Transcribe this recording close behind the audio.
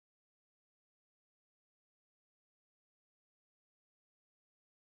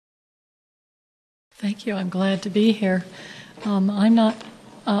Thank you. I'm glad to be here. I'm not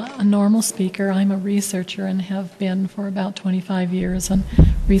a normal speaker. I'm a researcher and have been for about 25 years on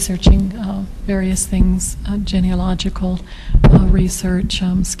researching various things, genealogical research,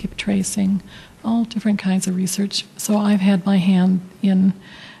 skip tracing, all different kinds of research. So I've had my hand in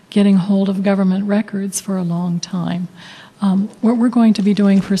getting hold of government records for a long time. What we're going to be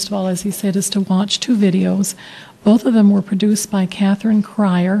doing, first of all, as he said, is to watch two videos. Both of them were produced by Catherine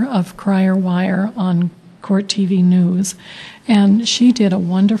Cryer of Cryer Wire on Court TV News, and she did a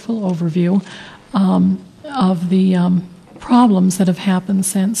wonderful overview of the problems that have happened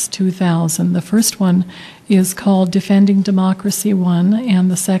since 2000. The first one is called Defending Democracy 1,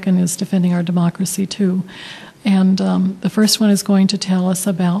 and the second is Defending Our Democracy 2. And the first one is going to tell us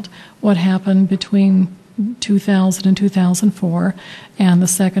about what happened between 2000 and 2004, and the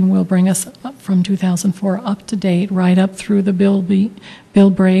second will bring us up from 2004 up to date, right up through the Bill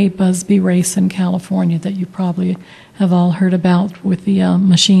Bray-Busby race in California that you probably have all heard about with the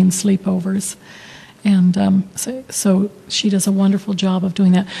machine sleepovers. And so she does a wonderful job of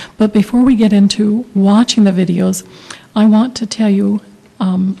doing that. But before we get into watching the videos, I want to tell you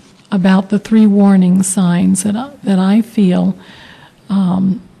about the three warning signs that I feel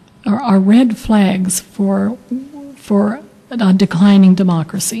are red flags for a declining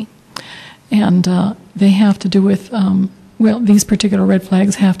democracy. And they have to do with, well, these particular red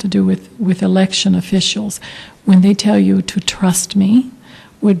flags have to do with election officials. When they tell you to trust me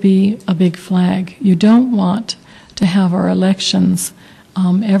would be a big flag. You don't want to have our elections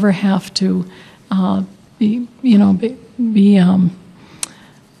ever have to be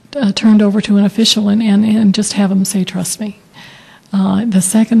turned over to an official and just have them say, trust me. The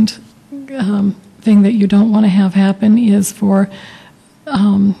second thing that you don't want to have happen is for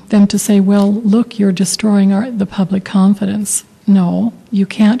them to say, well, look, you're destroying the public confidence. No, you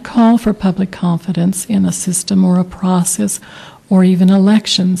can't call for public confidence in a system or a process or even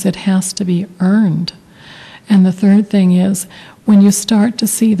elections. It has to be earned. And the third thing is, when you start to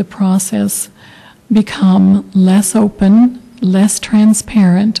see the process become less open, less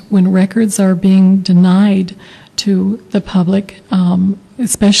transparent, when records are being denied to the public,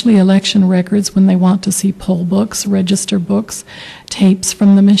 especially election records, when they want to see poll books, register books, tapes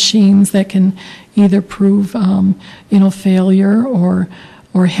from the machines that can either prove failure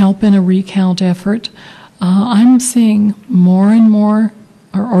or help in a recount effort. I'm seeing more and more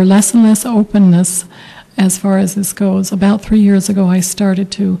or less and less openness as far as this goes. About 3 years ago, I started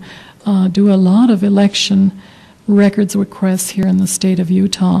to do a lot of election records requests here in the state of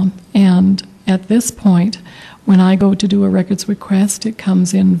Utah, and at this point, when I go to do a records request, it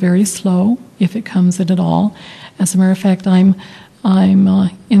comes in very slow, if it comes in at all. As a matter of fact, I'm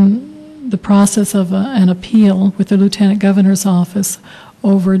in the process of an appeal with the Lieutenant Governor's office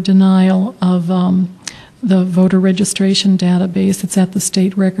over denial of the voter registration database. It's at the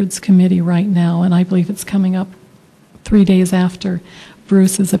State Records Committee right now, and I believe it's coming up 3 days after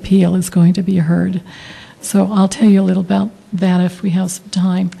Bruce's appeal is going to be heard. So I'll tell you a little about that if we have some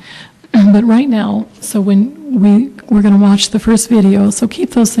time. But right now, so when we're going to watch the first video, so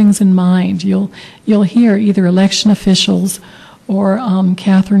keep those things in mind. You'll hear either election officials or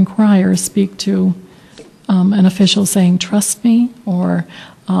Catherine Cryer speak to an official saying, trust me, or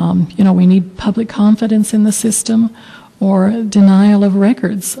we need public confidence in the system, or denial of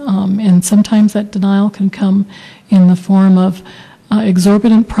records. And sometimes that denial can come in the form of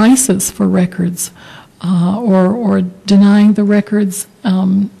exorbitant prices for records, or denying the records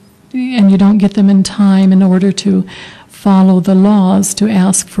and you don't get them in time in order to follow the laws to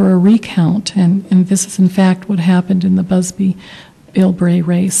ask for a recount. And this is in fact what happened in the Busby-Bill Bray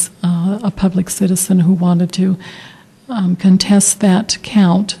race. A public citizen who wanted to contest that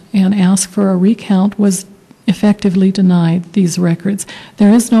count and ask for a recount was effectively denied these records.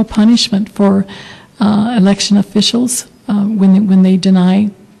 There is no punishment for election officials when they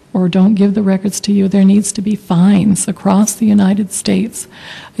deny or don't give the records to you. There needs to be fines across the United States,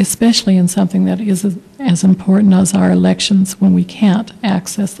 especially in something that is as important as our elections when we can't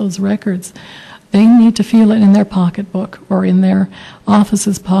access those records. They need to feel it in their pocketbook or in their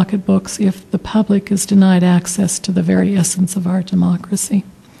office's pocketbooks if the public is denied access to the very essence of our democracy.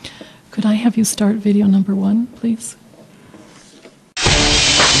 Could I have you start video number 1, please?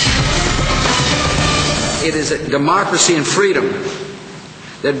 It is a democracy and freedom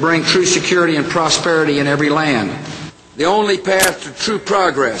that bring true security and prosperity in every land. The only path to true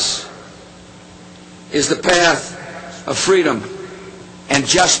progress is the path of freedom and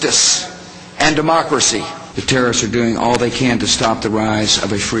justice and democracy. The terrorists are doing all they can to stop the rise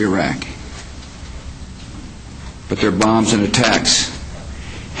of a free Iraq. But their bombs and attacks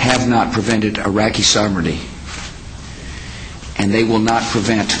have not prevented Iraqi sovereignty, and they will not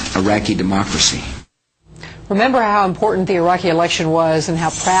prevent Iraqi democracy. Remember how important the Iraqi election was and how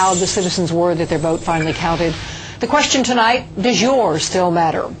proud the citizens were that their vote finally counted? The question tonight, does yours still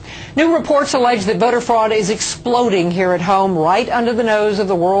matter? New reports allege that voter fraud is exploding here at home, right under the nose of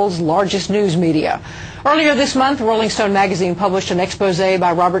the world's largest news media. Earlier this month, Rolling Stone magazine published an expose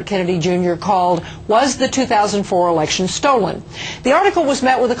by Robert Kennedy Jr. called, "Was the 2004 Election Stolen?" The article was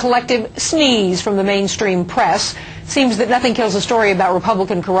met with a collective sneeze from the mainstream press. Seems that nothing kills a story about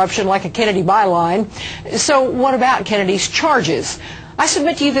Republican corruption like a Kennedy byline. So what about Kennedy's charges? I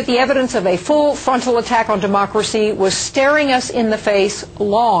submit to you that the evidence of a full frontal attack on democracy was staring us in the face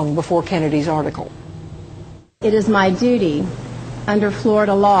long before Kennedy's article. It is my duty under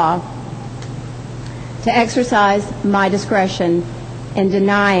Florida law to exercise my discretion in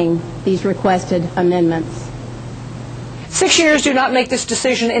denying these requested amendments. 6 years do not make this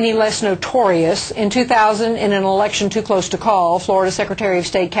decision any less notorious. In 2000, in an election too close to call, Florida Secretary of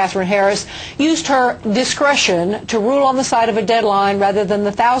State Katherine Harris used her discretion to rule on the side of a deadline rather than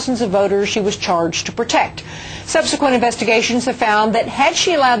the thousands of voters she was charged to protect. Subsequent investigations have found that had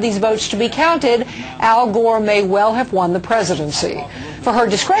she allowed these votes to be counted, Al Gore may well have won the presidency. For her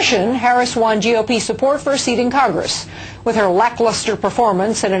discretion, Harris won GOP support for a seat in Congress. With her lackluster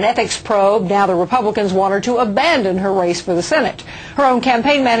performance and an ethics probe, now the Republicans want her to abandon her race for the Senate. Her own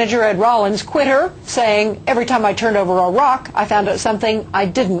campaign manager, Ed Rollins, quit her, saying, "Every time I turned over a rock, I found out something I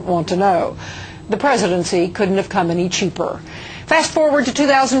didn't want to know." The presidency couldn't have come any cheaper. Fast forward to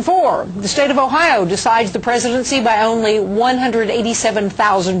 2004. The state of Ohio decides the presidency by only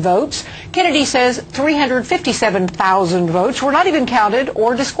 187,000 votes. Kennedy says 357,000 votes were not even counted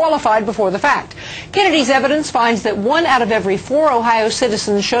or disqualified before the fact. Kennedy's evidence finds that 1 out of every 4 Ohio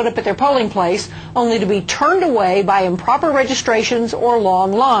citizens showed up at their polling place only to be turned away by improper registrations or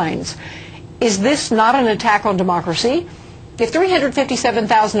long lines. Is this not an attack on democracy? If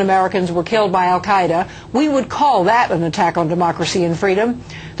 357,000 Americans were killed by al-Qaeda, we would call that an attack on democracy and freedom.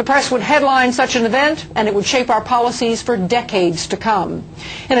 The press would headline such an event, and it would shape our policies for decades to come.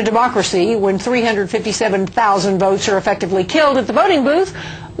 In a democracy, when 357,000 votes are effectively killed at the voting booth,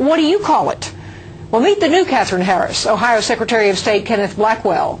 what do you call it? Well, meet the new Katherine Harris, Ohio Secretary of State Kenneth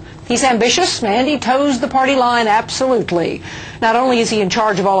Blackwell. He's ambitious, and he toes the party line absolutely. Not only is he in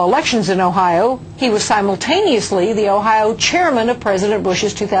charge of all elections in Ohio, he was simultaneously the Ohio chairman of President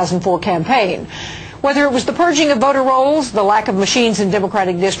Bush's 2004 campaign. Whether it was the purging of voter rolls, the lack of machines in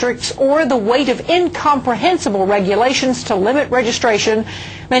Democratic districts, or the weight of incomprehensible regulations to limit registration,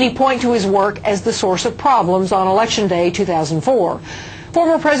 many point to his work as the source of problems on Election Day 2004.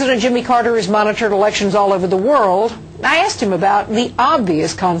 Former President Jimmy Carter has monitored elections all over the world. I asked him about the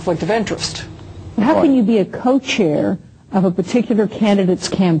obvious conflict of interest. How can you be a co-chair of a particular candidate's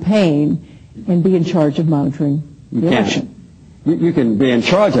campaign and be in charge of monitoring the election? You can be in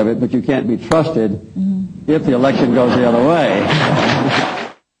charge of it, but you can't be trusted if the election goes the other way.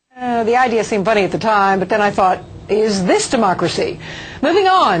 The idea seemed funny at the time, but then I thought, is this democracy? Moving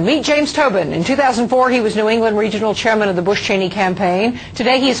on, meet James Tobin. In 2004, he was New England regional chairman of the Bush-Cheney campaign.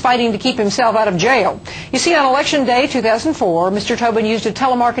 Today, he is fighting to keep himself out of jail. You see, on Election Day 2004, Mr. Tobin used a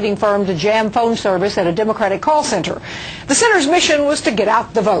telemarketing firm to jam phone service at a Democratic call center. The center's mission was to get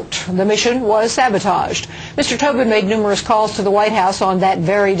out the vote. The mission was sabotaged. Mr. Tobin made numerous calls to the White House on that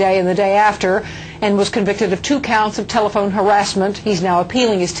very day and the day after, and was convicted of 2 counts of telephone harassment. He's now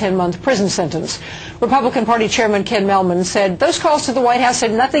appealing his 10-month prison sentence. Republican Party Chairman Ken Mehlman said those calls to the White House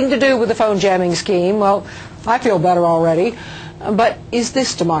had nothing to do with the phone jamming scheme. Well, I feel better already. But is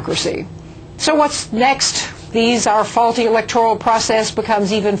this democracy? So what's next? Our faulty electoral process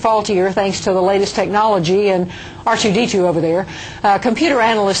becomes even faultier thanks to the latest technology and R2-D2 over there. Computer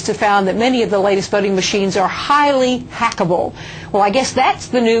analysts have found that many of the latest voting machines are highly hackable. Well, I guess that's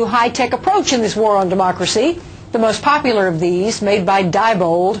the new high-tech approach in this war on democracy. The most popular of these, made by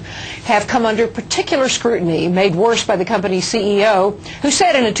Diebold, have come under particular scrutiny, made worse by the company's CEO, who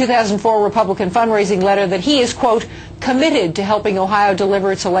said in a 2004 Republican fundraising letter that he is, quote, committed to helping Ohio deliver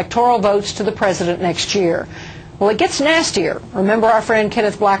its electoral votes to the president next year. Well, it gets nastier. Remember our friend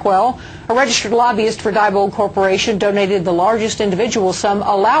Kenneth Blackwell, a registered lobbyist for Diebold Corporation, donated the largest individual sum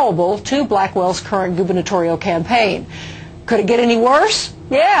allowable to Blackwell's current gubernatorial campaign. Could it get any worse?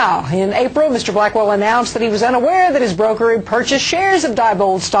 Yeah. In April, Mr. Blackwell announced that he was unaware that his broker had purchased shares of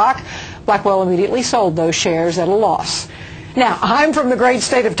Diebold stock. Blackwell immediately sold those shares at a loss. Now, I'm from the great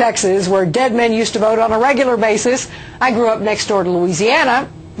state of Texas, where dead men used to vote on a regular basis. I grew up next door to Louisiana.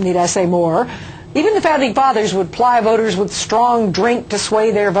 Need I say more? Even the Founding Fathers would ply voters with strong drink to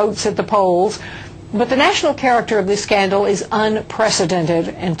sway their votes at the polls. But the national character of this scandal is unprecedented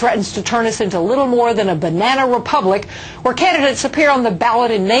and threatens to turn us into little more than a banana republic where candidates appear on the ballot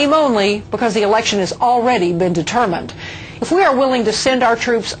in name only because the election has already been determined. If we are willing to send our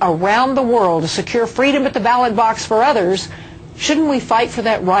troops around the world to secure freedom at the ballot box for others, shouldn't we fight for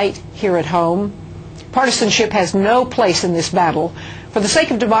that right here at home? Partisanship has no place in this battle. For the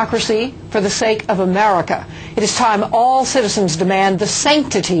sake of democracy, for the sake of America, it is time all citizens demand the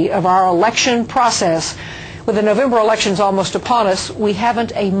sanctity of our election process. With the November elections almost upon us, we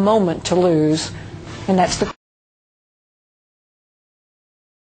haven't a moment to lose. And that's the...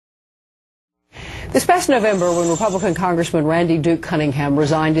 This past November, when Republican Congressman Randy Duke Cunningham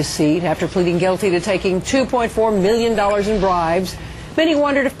resigned his seat after pleading guilty to taking $2.4 million in bribes, many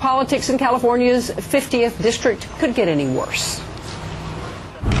wondered if politics in California's 50th district could get any worse.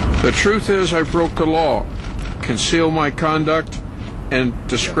 The truth is I broke the law, concealed my conduct, and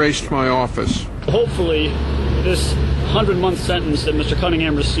disgraced my office. Hopefully, this 100-month sentence that Mr.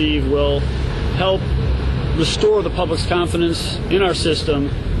 Cunningham received will help restore the public's confidence in our system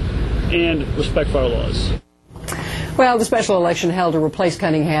and respect for our laws. Well, the special election held to replace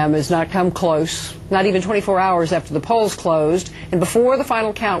Cunningham has not come close, not even 24 hours after the polls closed, and before the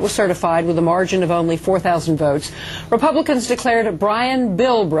final count was certified with a margin of only 4,000 votes, Republicans declared Brian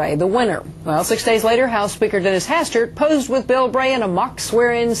Bilbray the winner. Well, 6 days later, House Speaker Dennis Hastert posed with Bilbray in a mock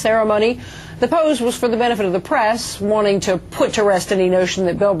swear-in ceremony. The pose was for the benefit of the press, wanting to put to rest any notion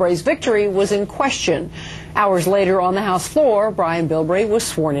that Bilbray's victory was in question. Hours later on the House floor, Brian Bilbray was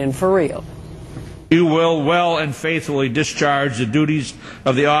sworn in for real. You will well and faithfully discharge the duties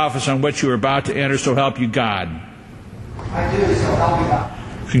of the office on which you are about to enter, so help you God. I do, so help me God.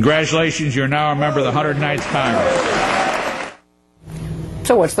 Congratulations, you're now a member of the 109th Congress.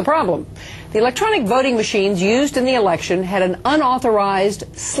 So what's the problem? The electronic voting machines used in the election had an unauthorized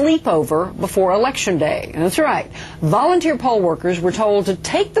sleepover before Election Day. And that's right. Volunteer poll workers were told to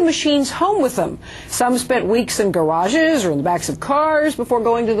take the machines home with them. Some spent weeks in garages or in the backs of cars before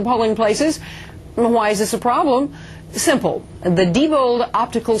going to the polling places. Why is this a problem? Simple. The Diebold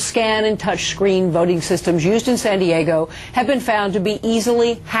optical scan and touch screen voting systems used in San Diego have been found to be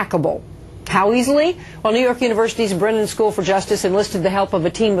easily hackable. How easily? Well, New York University's Brennan School for Justice enlisted the help of a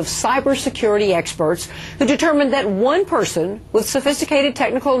team of cybersecurity experts who determined that one person with sophisticated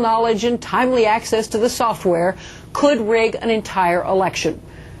technical knowledge and timely access to the software could rig an entire election.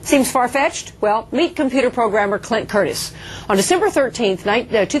 Seems far-fetched? Well, meet computer programmer Clint Curtis. On December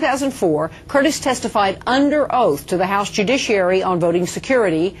 13th, 2004, Curtis testified under oath to the House Judiciary on voting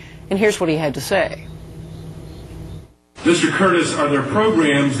security, and here's what he had to say. Mr. Curtis, are there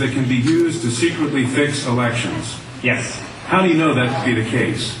programs that can be used to secretly fix elections? Yes. How do you know that to be the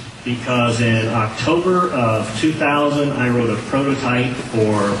case? Because in October of 2000, I wrote a prototype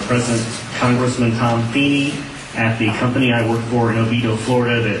for President Congressman Tom Feeney at the company I work for in Oviedo,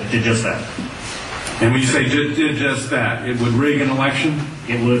 Florida, that did just that. And when you say did just that, it would rig an election?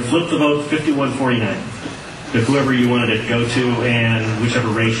 It would flip the vote 51-49 to whoever you wanted it to go to and whichever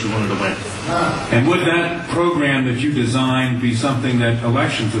race you wanted to win. And would that program that you designed be something that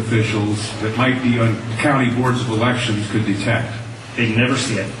elections officials that might be on county boards of elections could detect? They'd never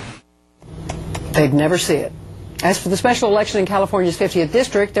see it. They'd never see it. As for the special election in California's 50th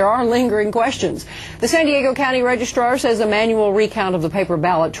district, there are lingering questions. The San Diego County Registrar says a manual recount of the paper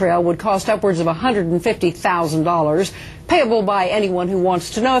ballot trail would cost upwards of $150,000, payable by anyone who wants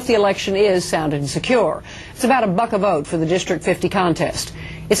to know if the election is sound and secure. It's about $1 a vote for the District 50 contest.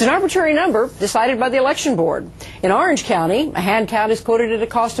 It's an arbitrary number decided by the election board. In Orange County, a hand count is quoted at a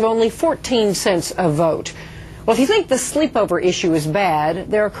cost of only 14 cents a vote. Well, if you think the sleepover issue is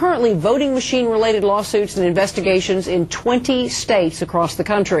bad, there are currently voting machine-related lawsuits and investigations in 20 states across the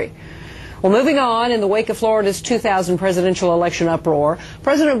country. Well, moving on, in the wake of Florida's 2000 presidential election uproar,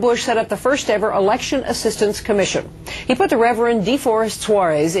 President Bush set up the first-ever Election Assistance Commission. He put the Reverend DeForest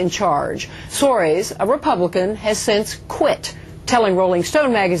Suarez in charge. Suarez, a Republican, has since quit, telling Rolling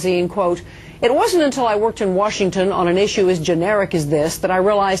Stone magazine, quote, "It wasn't until I worked in Washington on an issue as generic as this that I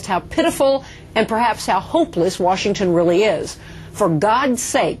realized how pitiful and perhaps how hopeless Washington really is. For God's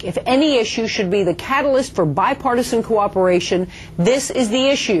sake, if any issue should be the catalyst for bipartisan cooperation, this is the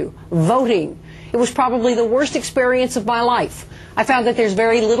issue, voting. It was probably the worst experience of my life. I found that there's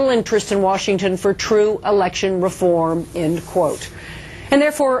very little interest in Washington for true election reform," end quote. And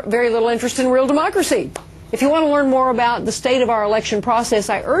therefore, very little interest in real democracy. If you want to learn more about the state of our election process,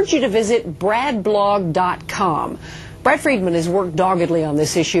 I urge you to visit bradblog.com. Brad Friedman has worked doggedly on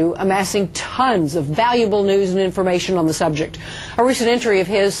this issue, amassing tons of valuable news and information on the subject. A recent entry of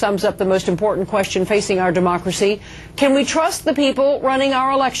his sums up the most important question facing our democracy. Can we trust the people running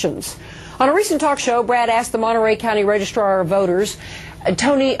our elections? On a recent talk show, Brad asked the Monterey County Registrar of Voters,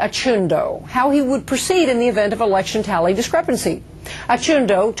 Tony Achundo, how he would proceed in the event of election tally discrepancy.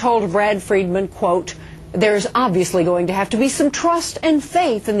 Achundo told Brad Friedman, quote, "There's obviously going to have to be some trust and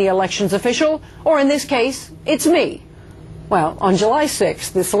faith in the elections official, or in this case, it's me." Well, on July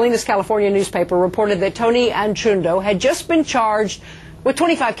 6th, the Salinas, California newspaper reported that Tony Achundo had just been charged with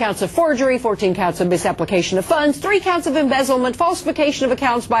 25 counts of forgery, 14 counts of misapplication of funds, 3 counts of embezzlement, falsification of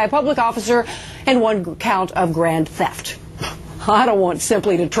accounts by a public officer, and 1 count of grand theft. I don't want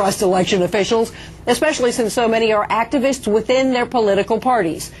simply to trust election officials, especially since so many are activists within their political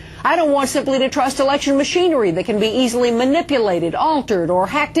parties. I don't want simply to trust election machinery that can be easily manipulated, altered, or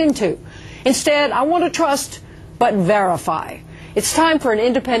hacked into. Instead, I want to trust but verify. It's time for an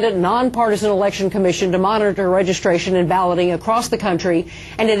independent, nonpartisan election commission to monitor registration and balloting across the country,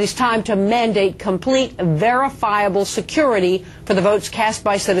 and it is time to mandate complete, verifiable security for the votes cast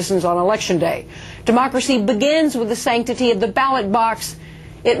by citizens on Election Day. Democracy begins with the sanctity of the ballot box.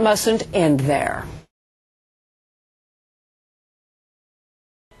 It mustn't end there.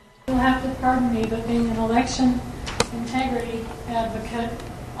 You'll have to pardon me, but being an election integrity advocate,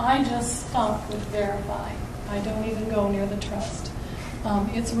 I just stop with verify. I don't even go near the trust.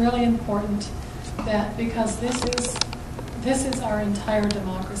 It's really important that, because this is our entire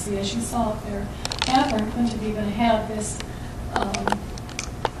democracy. As you saw up there, Catherine couldn't have even had this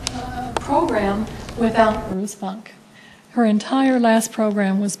program without Bruce Funk. Her entire last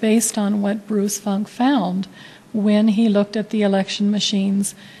program was based on what Bruce Funk found when he looked at the election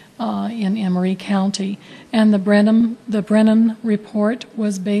machines in Emery County. And the Brennan report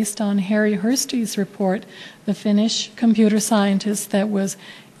was based on Harry Hursty's report, the Finnish computer scientist that was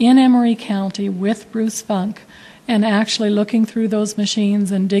in Emery County with Bruce Funk and actually looking through those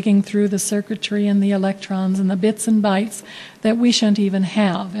machines and digging through the circuitry and the electrons and the bits and bytes that we shouldn't even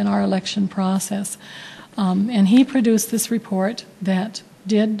have in our election process. And he produced this report that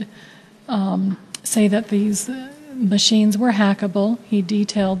did say that these machines were hackable. He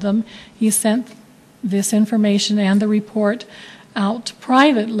detailed them. He sent this information and the report out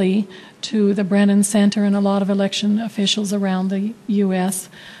privately to the Brennan Center and a lot of election officials around the U.S.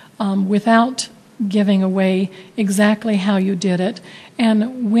 Without giving away exactly how you did it.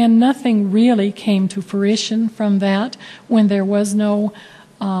 And when nothing really came to fruition from that, when there was no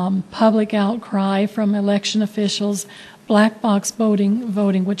public outcry from election officials, black box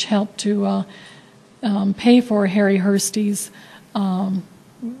voting, which helped to pay for Harry Hursty's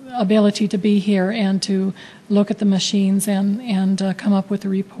ability to be here and to look at the machines and come up with a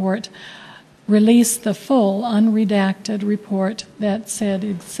report, released the full unredacted report that said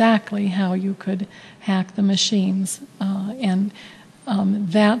exactly how you could hack the machines. And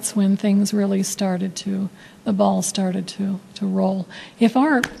that's when things really started to, the ball started to roll. If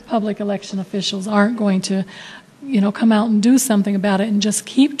our public election officials aren't going to come out and do something about it and just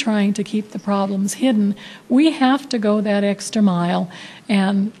keep trying to keep the problems hidden, we have to go that extra mile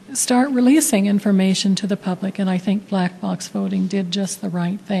and start releasing information to the public, and I think black box voting did just the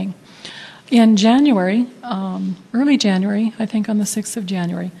right thing. In January, early January, I think on the 6th of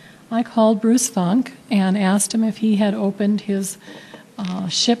January, I called Bruce Funk and asked him if he had opened his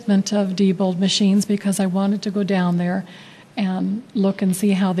shipment of Diebold machines, because I wanted to go down there and look and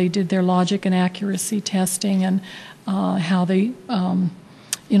see how they did their logic and accuracy testing, and how they,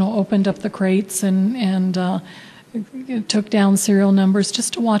 opened up the crates and took down serial numbers,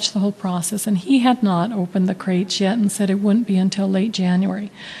 just to watch the whole process. And he had not opened the crates yet and said it wouldn't be until late January.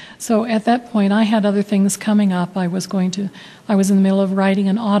 So at that point, I had other things coming up. I was in the middle of writing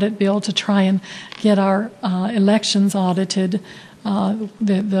an audit bill to try and get our elections audited,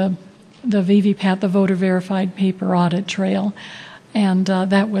 the VVPAT, the voter verified paper audit trail, and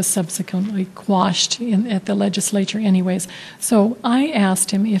that was subsequently quashed at the legislature anyways. So I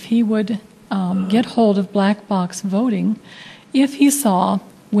asked him if he would get hold of black box voting, if he saw,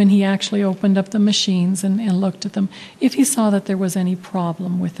 when he actually opened up the machines and looked at them, if he saw that there was any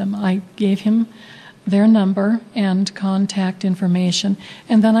problem with them. I gave him their number and contact information,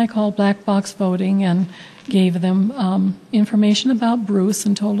 and then I called black box voting and gave them information about Bruce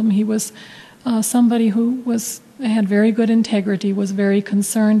and told him he was somebody who had very good integrity, was very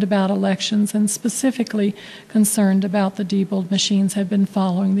concerned about elections, and specifically concerned about the Diebold machines, had been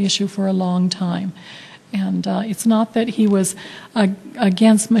following the issue for a long time. And it's not that he was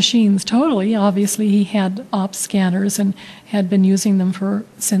against machines totally. Obviously, he had op scanners and had been using them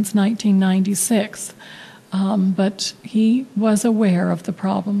since 1996. But he was aware of the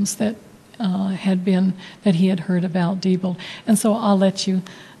problems that he had heard about Diebold. And so I'll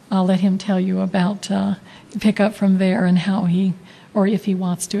let him tell you about, pick up from there, and how he, or if he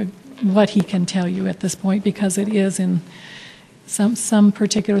wants to what he can tell you at this point, because it is in some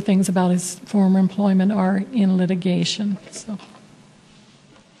particular things about his former employment are in litigation. So.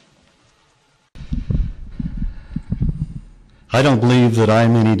 I don't believe that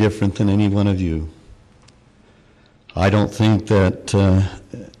I'm any different than any one of you. I don't think that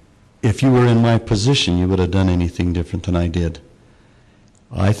if you were in my position, you would have done anything different than I did.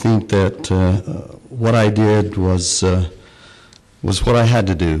 I think that what I did was what I had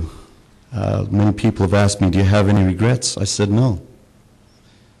to do. Many people have asked me, do you have any regrets? I said no.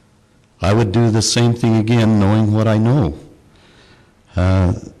 I would do the same thing again knowing what I know.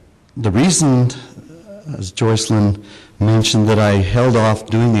 The reason, as Joycelynn mentioned, that I held off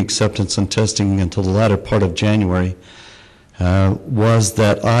doing the acceptance and testing until the latter part of January was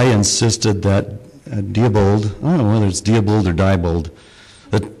that I insisted that Diebold, I don't know whether it's Diebold or Diebold,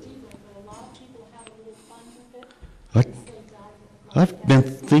 that I've been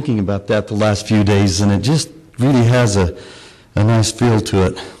thinking about that the last few days, and it just really has a nice feel to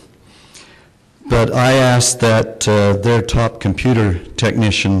it. But I asked that their top computer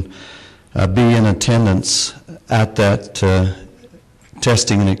technician be in attendance at that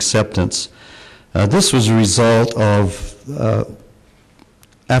testing and acceptance. This was a result of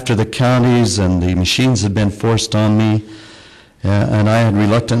after the counties and the machines had been forced on me, and I had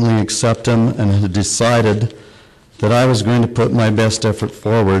reluctantly accepted them and had decided that I was going to put my best effort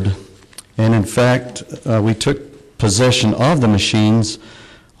forward. And in fact, we took possession of the machines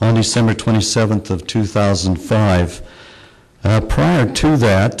on December 27th of 2005. Prior to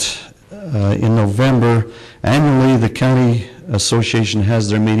that, in November, annually the county association has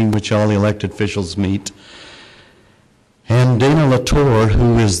their meeting, which all the elected officials meet. And Dana Latour,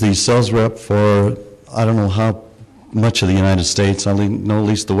 who is the sales rep for, I don't know how much of the United States, I know at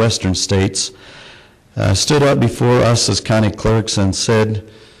least the western states, stood up before us as county clerks and said,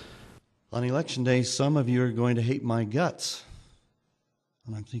 on election day, some of you are going to hate my guts.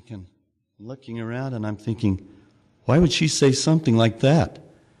 And I'm thinking, looking around, and I'm thinking, why would she say something like that?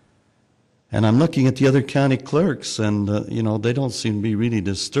 And I'm looking at the other county clerks, and, they don't seem to be really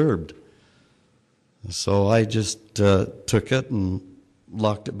disturbed. So I just took it and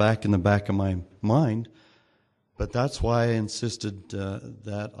locked it back in the back of my mind. But that's why I insisted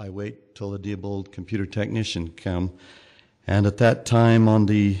that I wait till the Diebold computer technician come. And at that time, on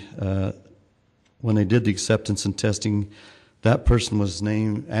the when they did the acceptance and testing, that person was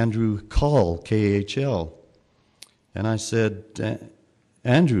named Andrew Kahl, K-A-H-L. And I said,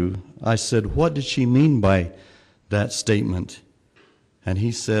 Andrew, I said, what did she mean by that statement? And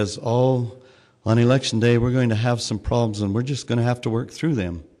he says, on election day, we're going to have some problems, and we're just going to have to work through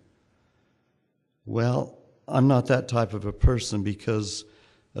them. Well, I'm not that type of a person, because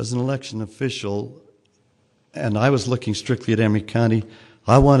as an election official, and I was looking strictly at Emory County,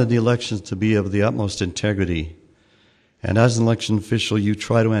 I wanted the elections to be of the utmost integrity. And as an election official, you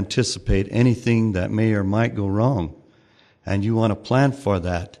try to anticipate anything that may or might go wrong. And you want to plan for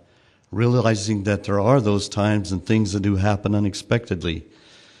that, realizing that there are those times and things that do happen unexpectedly.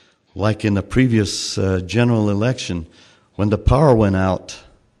 Like in the previous general election, when the power went out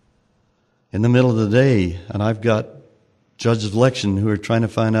in the middle of the day, and I've got judges of election who are trying to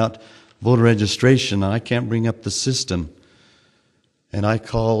find out voter registration, and I can't bring up the system. And I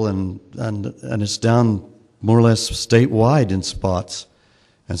call, and it's down more or less statewide in spots.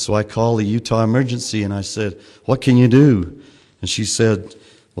 And so I call the Utah emergency, and I said, what can you do? And she said,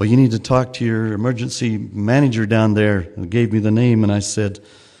 well, you need to talk to your emergency manager down there, and gave me the name. And I said,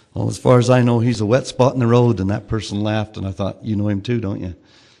 well, as far as I know, he's a wet spot in the road. And that person laughed, and I thought, you know him too, don't you?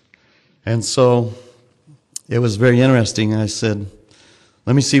 And so it was very interesting. I said,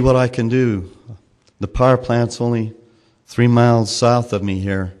 let me see what I can do. The power plant's only 3 miles south of me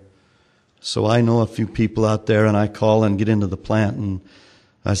here. So I know a few people out there, and I call and get into the plant, and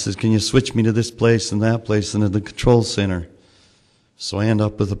I said, can you switch me to this place and that place and to the control center? So I end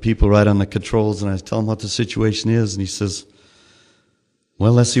up with the people right on the controls, and I tell them what the situation is, and he says,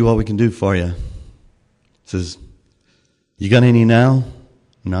 well, let's see what we can do for you. He says, you got any now?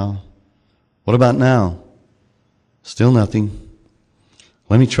 No. What about now? Still nothing.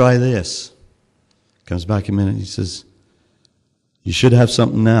 Let me try this. Comes back a minute, he says, you should have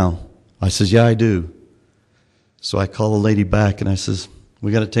something now. I says, yeah, I do. So I call the lady back, and I says,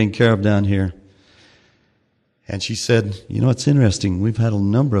 we got it taken care of down here. And she said, you know, it's interesting. We've had a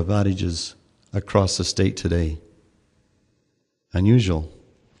number of outages across the state today. Unusual.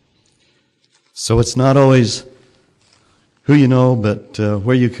 So it's not always who you know, but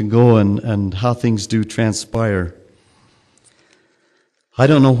where you can go and how things do transpire. I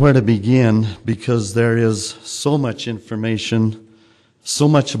don't know where to begin, because there is so much information so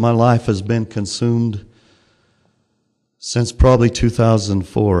much of my life has been consumed since probably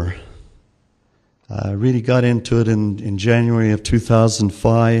 2004. I really got into it in January of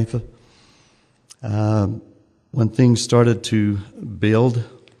 2005 when things started to build.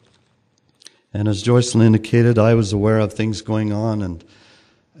 And as Joycelynn indicated, I was aware of things going on,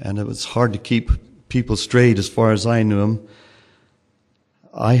 and it was hard to keep people straight as far as I knew them.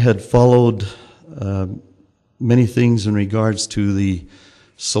 I had followed many things in regards to the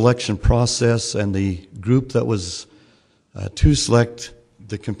selection process and the group that was to select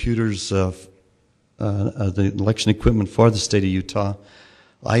the computers of the election equipment for the state of Utah.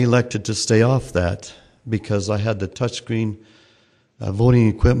 I elected to stay off that because I had the touchscreen voting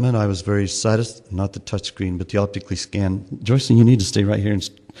equipment. I was very satisfied, not the touchscreen, but the optically scanned. Joycelynn, you need to stay right here and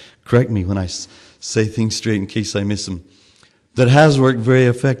correct me when I say things straight in case I miss them. That has worked very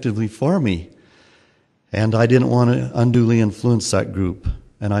effectively for me. And I didn't want to unduly influence that group.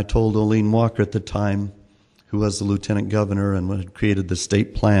 And I told Olene Walker at the time, who was the lieutenant governor and had created the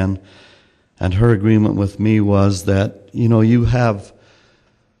state plan, and her agreement with me was that, you know, you have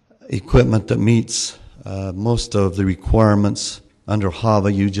equipment that meets most of the requirements under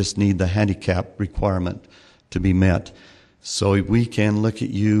HAVA. You just need the handicap requirement to be met. So we can look at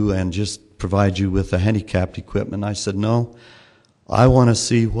you and just provide you with the handicapped equipment. I said, no, I want to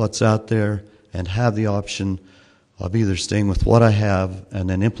see what's out there and have the option of either staying with what I have and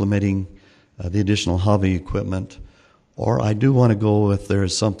then implementing the additional HAVA equipment, or I do want to go if there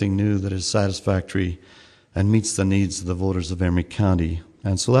is something new that is satisfactory and meets the needs of the voters of Emery County.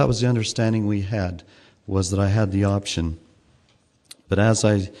 And so that was the understanding we had, was that I had the option. But as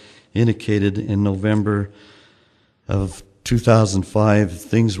I indicated, in November of 2005,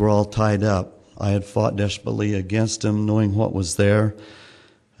 things were all tied up. I had fought desperately against him, knowing what was there.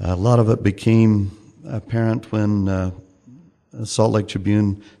 A lot of it became apparent when Salt Lake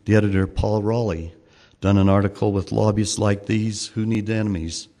Tribune, the editor, Paul Raleigh, done an article with lobbyists like these, who need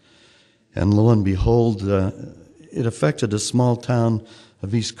enemies. And lo and behold, it affected a small town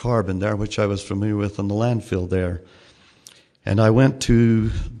of East Carbon there, which I was familiar with, on the landfill there. And I went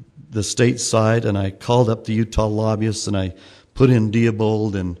to the state side and I called up the Utah lobbyists and I put in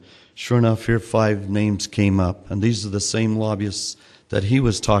Diebold, and sure enough, here 5 names came up. And these are the same lobbyists that he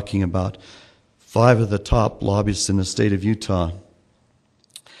was talking about, 5 of the top lobbyists in the state of Utah.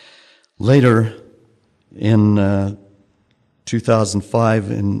 Later, in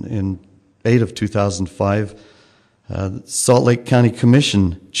 2005, in 8 of 2005, Salt Lake County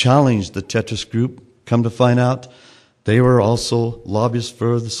Commission challenged the Tetris Group. Come to find out, they were also lobbyists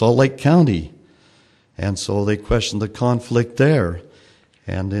for the Salt Lake County. And so they questioned the conflict there.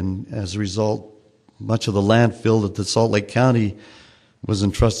 And as a result, much of the landfill that the Salt Lake County was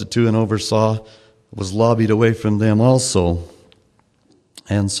entrusted to and oversaw was lobbied away from them also.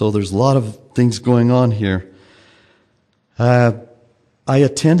 And so there's a lot of things going on here. I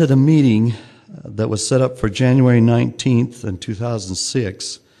attended a meeting that was set up for January 19th in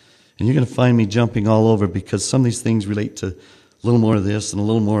 2006. And you're going to find me jumping all over because some of these things relate to a little more of this and a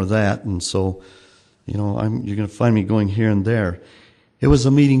little more of that. And so, you know, you're going to find me going here and there. It was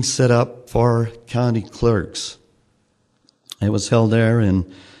a meeting set up for county clerks. It was held there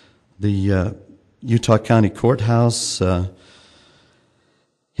in the Utah County Courthouse in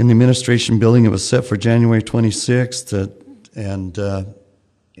the administration building. It was set for January 26th. And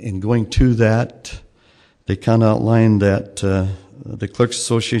in going to that, they kind of outlined that the Clerks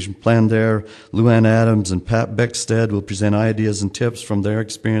Association plan there, Luann Adams and Pat Beckstead will present ideas and tips from their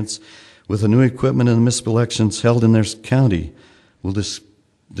experience with the new equipment in the municipal elections held in their county. We'll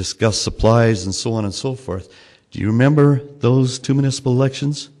discuss supplies and so on and so forth. Do you remember those 2 municipal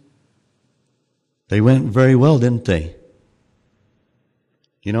elections? They went very well, didn't they?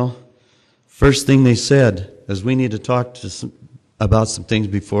 You know, first thing they said is we need to talk to about some things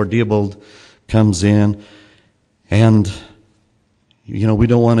before Diebold comes in, and you know, we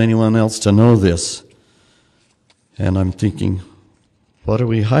don't want anyone else to know this. And I'm thinking, what are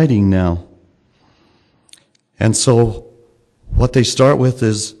we hiding now? And so what they start with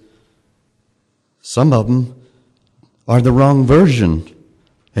is some of them are the wrong version.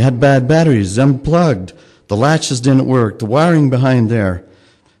 They had bad batteries, unplugged. The latches didn't work. The wiring behind there.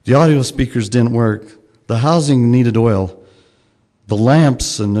 The audio speakers didn't work. The housing needed oil. The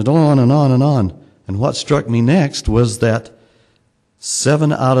lamps, and on and on and on. And what struck me next was that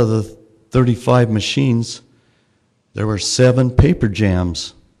 7 out of the 35 machines, there were 7 paper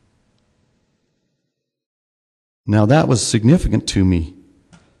jams. Now that was significant to me.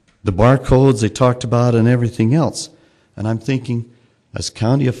 The barcodes they talked about and everything else. And I'm thinking, as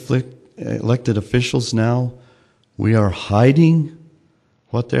county elected officials now, we are hiding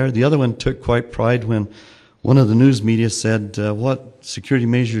what there. The other one took quite pride when one of the news media said, what security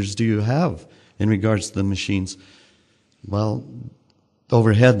measures do you have in regards to the machines? Well,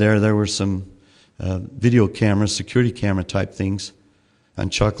 overhead there were some video cameras, security camera type things,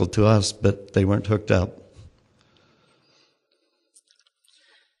 and chuckled to us, but they weren't hooked up.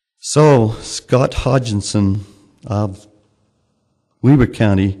 So, Scott Hodgkinson of Weber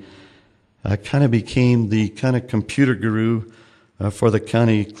County kind of became the kind of computer guru for the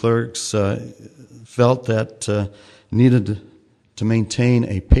county clerks, felt that needed to maintain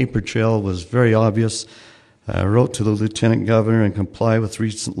a paper trail was very obvious, wrote to the lieutenant governor and comply with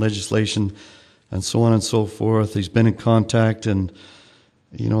recent legislation and so on and so forth. He's been in contact, and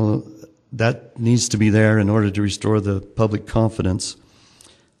you know that needs to be there in order to restore the public confidence.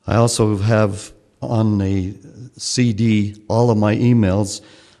 I also have on a CD all of my emails.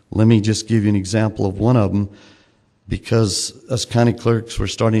 Let me just give you an example of one of them, because us county clerks were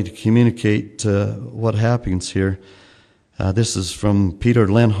starting to communicate what happens here. This is from Peter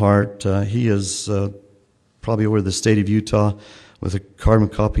Lenhart. He is probably over the state of Utah, with a carbon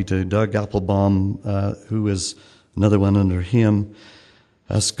copy to Doug Applebaum, who is another one under him.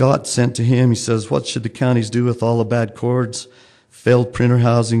 Scott sent to him, he says, what should the counties do with all the bad cords, failed printer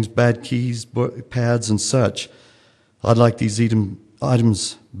housings, bad keys, pads, and such? I'd like these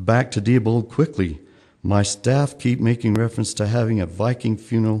items back to Diebold quickly. My staff keep making reference to having a Viking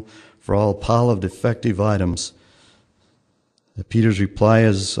funeral for all pile of defective items. Peter's reply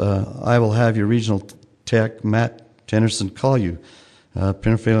is, I will have your regional tech, Matt Tennyson, call you.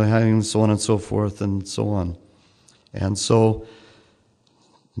 Printer failure, so on and so forth, and so on. And so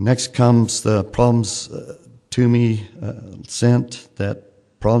next comes the problems to me sent,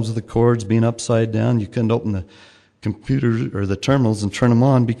 that problems with the cords being upside down. You couldn't open the computer or the terminals and turn them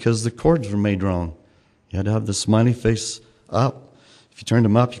on because the cords were made wrong. You had to have the smiley face up. If you turned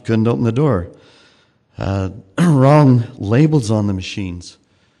them up, you couldn't open the door. Wrong labels on the machines.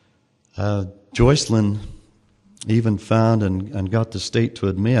 Joycelynn even found and got the state to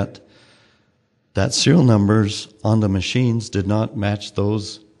admit that serial numbers on the machines did not match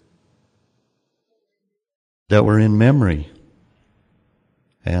those that were in memory.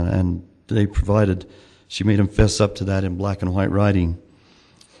 And they provided, she made them fess up to that in black and white writing.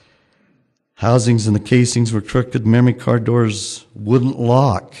 Housings and the casings were crooked. Memory card doors wouldn't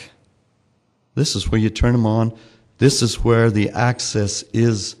lock. This is where you turn them on. This is where the access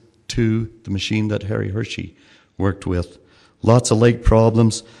is to the machine that Harry Hershey worked with. Lots of leg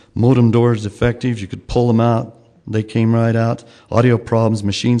problems. Modem doors defective. You could pull them out. They came right out. Audio problems.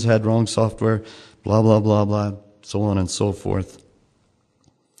 Machines had wrong software. Blah, blah, blah, blah. So on and so forth.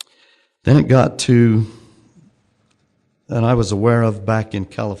 Then it got to, and I was aware of back in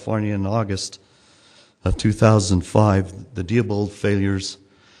California in August of 2005, the Diebold failures,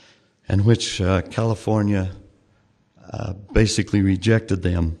 in which California basically rejected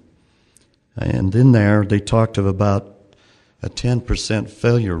them. And in there, they talked of about a 10%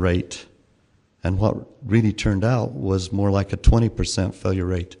 failure rate. And what really turned out was more like a 20% failure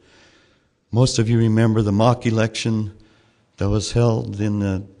rate. Most of you remember the mock election that was held in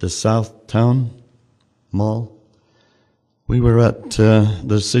the South Town Mall. We were at, the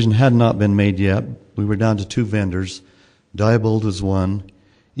decision had not been made yet. We were down to 2 vendors. Diebold was one.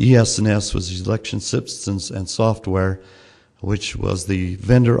 ES&S was Election Systems and Software, which was the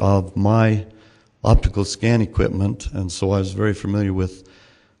vendor of my optical scan equipment. And so I was very familiar with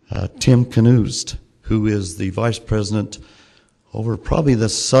Tim Knust, who is the vice president over probably the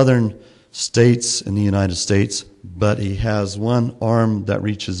southern states in the United States, but he has one arm that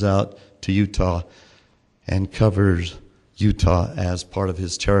reaches out to Utah and covers Utah as part of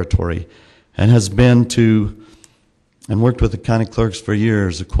his territory, and has been to and worked with the county clerks for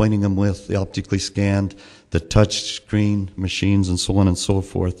years, acquainting them with the optically scanned, the touch screen machines, and so on and so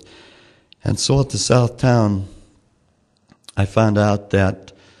forth. And so at the South Town, I found out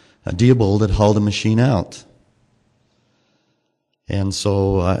that Diebold had hauled a machine out. And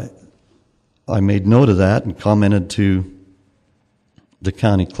so I made note of that and commented to the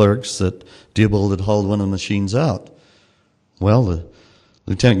county clerks that Diebold had hauled one of the machines out. Well, the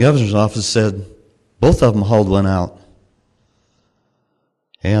lieutenant governor's office said both of them hauled one out.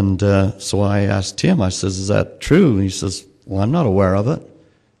 And so I asked him, I says, is that true? And he says, well, I'm not aware of it.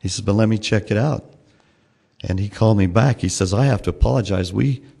 He says, but let me check it out. And he called me back. He says, I have to apologize.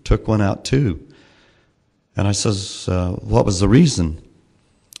 We took one out too. And I says, what was the reason?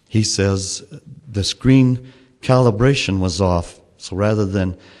 He says, the screen calibration was off. So rather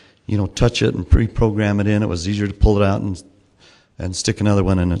than, touch it and pre-program it in, it was easier to pull it out and stick another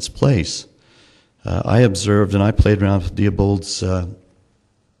one in its place. I observed, and I played around with Diebold's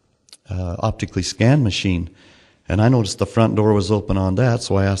optically scanned machine. And I noticed the front door was open on that,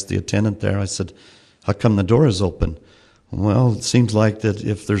 so I asked the attendant there, I said, how come the door is open? Well, it seems like that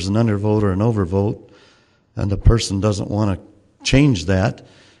if there's an undervote or an overvote, and the person doesn't want to change that,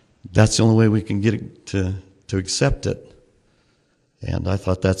 that's the only way we can get it to accept it. And I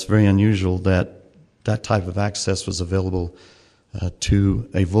thought that's very unusual that that type of access was available to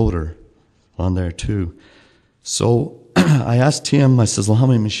a voter on there too. So I asked him, I says, well, how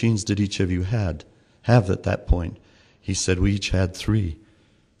many machines did each of you have at that point? He said, we each had 3.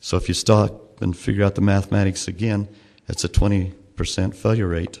 So if you stop and figure out the mathematics again, it's a 20% failure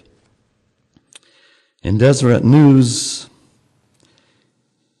rate. In Deseret News,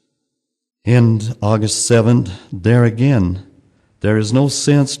 in August 7th, there again, there is no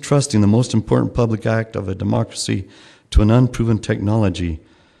sense trusting the most important public act of a democracy to an unproven technology.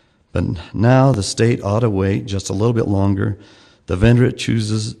 But now the state ought to wait just a little bit longer. The vendor it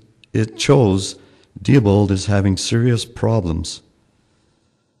chose, Diebold, is having serious problems.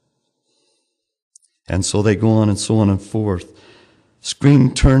 And so they go on and so on and forth.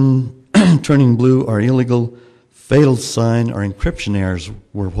 Screen turning blue or illegal, fatal sign or encryption errors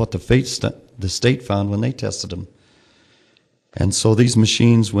were what the state found when they tested them. And so these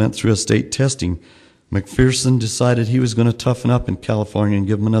machines went through a state testing. McPherson decided he was going to toughen up in California and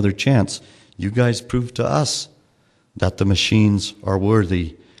give them another chance. You guys proved to us that the machines are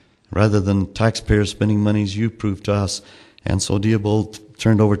worthy. Rather than taxpayers spending monies, you proved to us. And so Diebold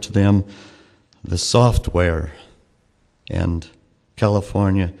turned over to them the software. And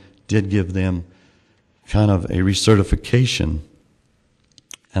California did give them kind of a recertification.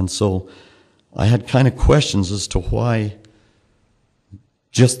 And so I had kind of questions as to why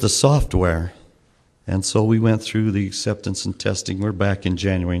just the software. And so we went through the acceptance and testing. We're back in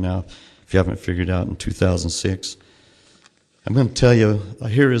January now, if you haven't figured out, in 2006. I'm going to tell you,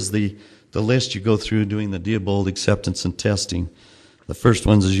 here is the list you go through doing the Diebold acceptance and testing. The first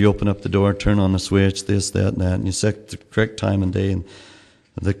ones is you open up the door, turn on the switch, this, that, and that, and you set the correct time and day and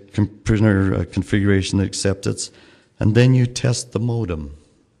the printer configuration acceptance, and then you test the modem.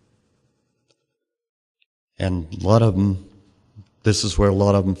 And a lot of them, this is where a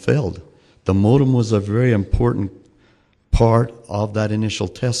lot of them failed. The modem was a very important part of that initial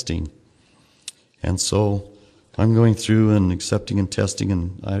testing. And so I'm going through and accepting and testing,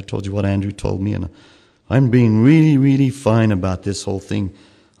 and I told you what Andrew told me, and I'm being really, really fine about this whole thing.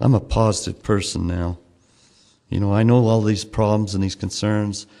 I'm a positive person now. You know, I know all these problems and these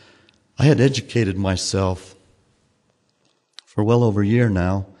concerns. I had educated myself for well over a year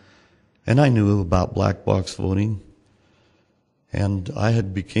now, and I knew about black box voting. And I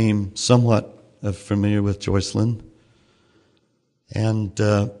had became somewhat familiar with Joycelynn. And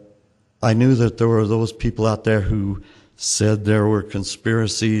I knew that there were those people out there who said there were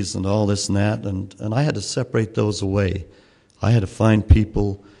conspiracies and all this and that, and I had to separate those away. I had to find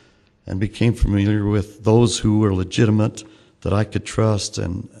people and became familiar with those who were legitimate, that I could trust,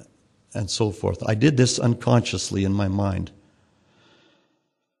 and so forth. I did this unconsciously in my mind.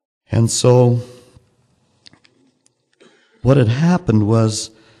 And so what had happened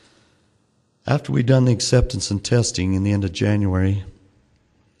was, after we'd done the acceptance and testing in the end of January,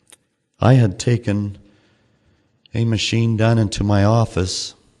 I had taken a machine down into my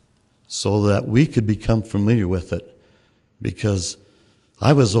office so that we could become familiar with it, because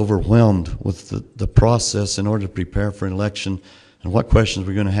I was overwhelmed with the process in order to prepare for an election and what questions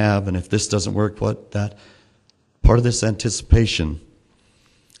we're going to have, and if this doesn't work, what that, part of this anticipation.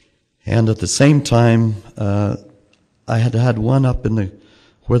 And at the same time, I had one up in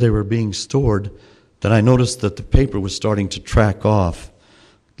where they were being stored, that I noticed that the paper was starting to track off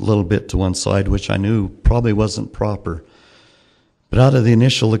a little bit to one side, which I knew probably wasn't proper. But out of the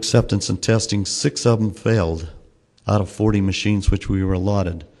initial acceptance and testing, 6 of them failed out of 40 machines which we were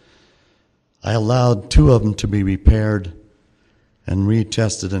allotted. I allowed 2 of them to be repaired and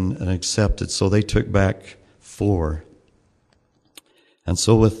retested and accepted, so they took back 4. And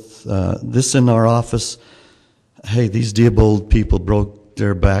so with this in our office, hey, these Diebold people broke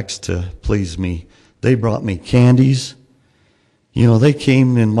their backs to please me. They brought me candies. You know, they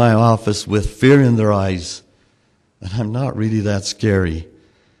came in my office with fear in their eyes, and I'm not really that scary.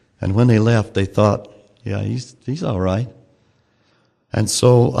 And when they left, they thought, yeah, he's all right. And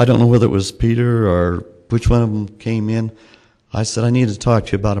so I don't know whether it was Peter or which one of them came in. I said, I need to talk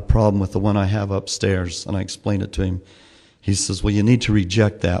to you about a problem with the one I have upstairs, and I explained it to him. He says, well, you need to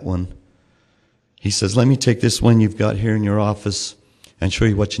reject that one. He says, let me take this one you've got here in your office and show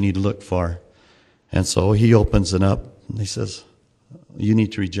you what you need to look for. And so he opens it up, and he says, you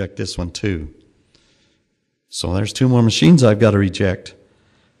need to reject this one too. So there's 2 more machines I've got to reject.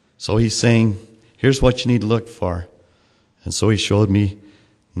 So he's saying, here's what you need to look for. And so he showed me,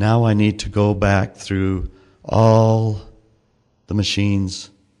 now I need to go back through all the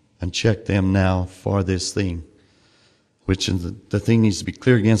machines and check them now for this thing, which is the thing needs to be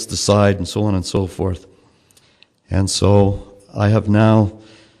clear against the side and so on and so forth. And so I have now,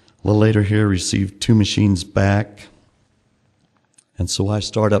 a little later here, received 2 machines back. And so I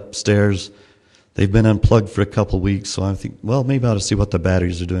start upstairs. They've been unplugged for a couple of weeks, so I think, well, maybe I ought to see what the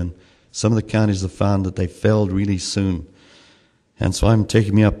batteries are doing. Some of the counties have found that they failed really soon. And so I'm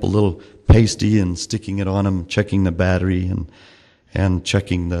taking me up a little pasty and sticking it on them, checking the battery and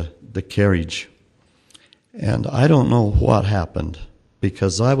checking the carriage. And I don't know what happened,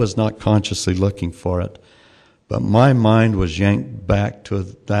 because I was not consciously looking for it. But my mind was yanked back to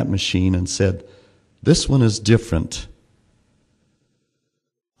that machine and said, this one is different.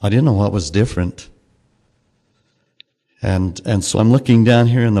 I didn't know what was different. And so I'm looking down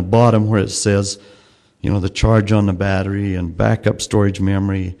here in the bottom where it says, the charge on the battery and backup storage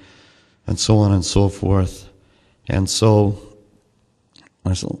memory and so on and so forth. And so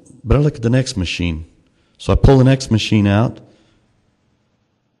I said, better look at the next machine. So I pull the next machine out,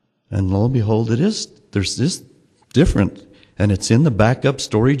 and lo and behold, there's this different, and it's in the backup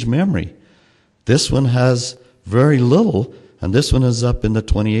storage memory. This one has very little, and this one is up in the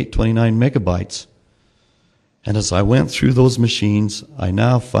 28, 29 megabytes. And as I went through those machines, I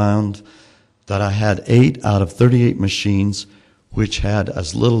now found that I had 8 out of 38 machines which had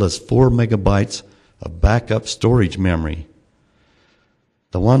as little as 4 megabytes of backup storage memory.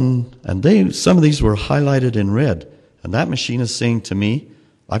 Some of these were highlighted in red, and that machine is saying to me,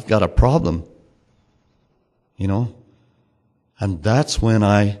 I've got a problem. And that's when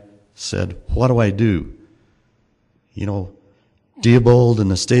I said, what do I do? Diebold in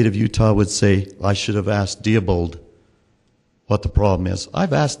the state of Utah would say, I should have asked Diebold what the problem is.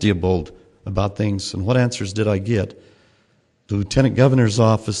 I've asked Diebold about things, and what answers did I get? The Lieutenant Governor's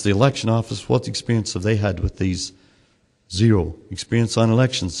office, the election office, what experience have they had with these? 0. Experience on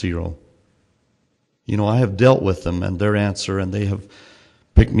elections, 0. I have dealt with them and their answer, and they have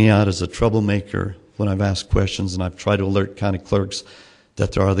picked me out as a troublemaker when I've asked questions, and I've tried to alert county clerks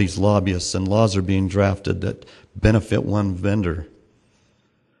that there are these lobbyists and laws are being drafted that benefit one vendor.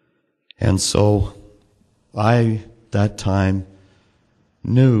 And so I, that time,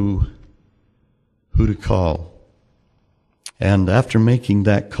 knew who to call. And after making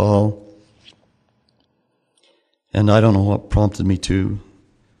that call, and I don't know what prompted me to,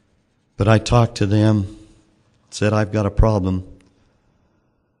 but I talked to them, said, I've got a problem.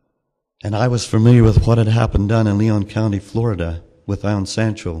 And I was familiar with what had happened down in Leon County, Florida, with Ion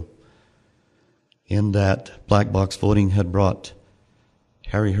Sancho, in that black box voting had brought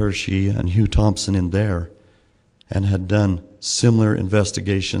Harry Hershey and Hugh Thompson in there and had done similar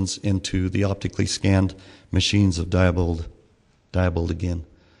investigations into the optically scanned machines of Diebold again,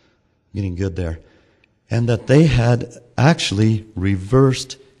 getting good there, and that they had actually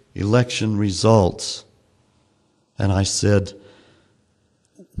reversed election results. And I said,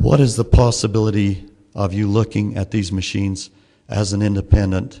 what is the possibility of you looking at these machines as an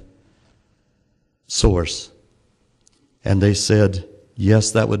independent source? And they said,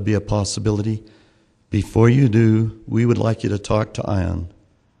 yes, that would be a possibility. Before you do, we would like you to talk to Ion.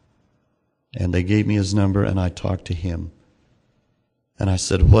 And they gave me his number, and I talked to him. And I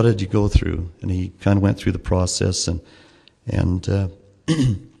said, what did you go through? And he kind of went through the process, and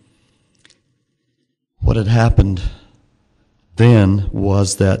what had happened then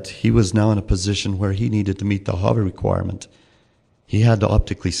was that he was now in a position where he needed to meet the hobby requirement. He had the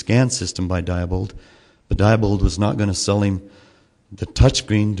optically scanned system by Diebold, but Diebold was not going to sell him the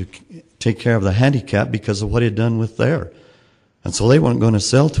touchscreen to take care of the handicap because of what he had done with there. And so they weren't going to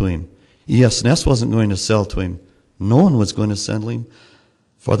sell to him. ES&S wasn't going to sell to him. No one was going to sell him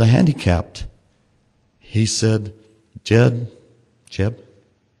for the handicapped. He said, Jeb,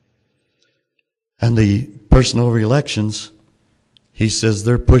 and the person over elections, he says,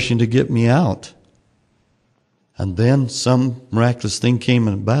 they're pushing to get me out. And then some miraculous thing came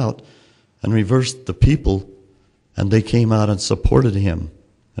about and reversed the people, and they came out and supported him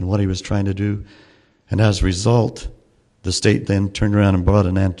and what he was trying to do. And as a result, the state then turned around and brought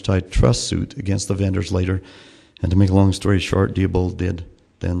an antitrust suit against the vendors later. And to make a long story short, Diebold did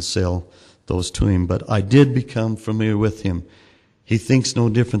then sell those to him. But I did become familiar with him. He thinks no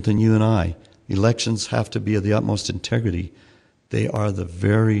different than you and I. Elections have to be of the utmost integrity. They are the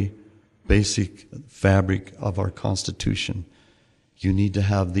very basic fabric of our Constitution. You need to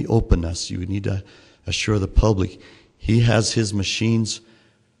have the openness. You need to assure the public. He has his machines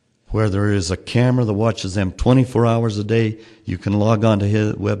where there is a camera that watches them 24 hours a day. You can log on to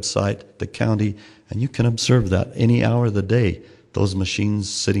his website, the county, and you can observe that any hour of the day, those machines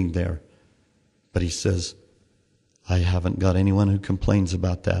sitting there. But he says, I haven't got anyone who complains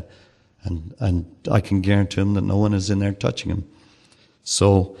about that. And I can guarantee him that no one is in there touching him.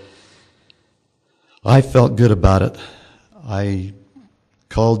 So I felt good about it. I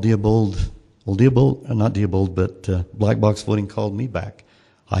called Diebold, not Diebold, but Black Box Voting called me back.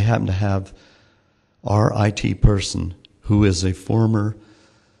 I happen to have our IT person, who is a former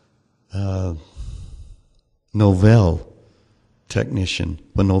Novell technician.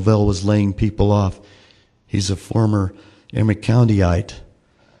 When Novell was laying people off, he's a former Emory Countyite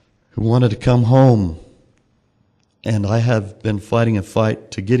who wanted to come home. And I have been fighting a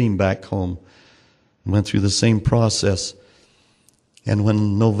fight to get him back home. Went through the same process. And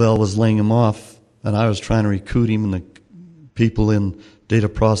when Novell was laying him off, and I was trying to recruit him, and the people in data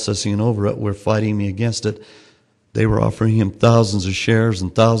processing and over it were fighting me against it, they were offering him thousands of shares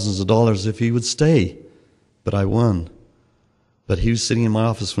and thousands of dollars if he would stay. But I won. But he was sitting in my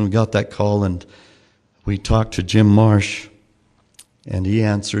office when we got that call, and we talked to Jim Marsh, and he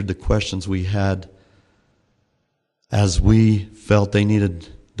answered the questions we had as we felt we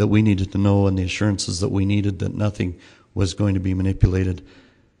needed to know, and the assurances that we needed that nothing was going to be manipulated,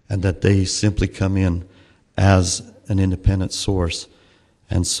 and that they simply come in as an independent source.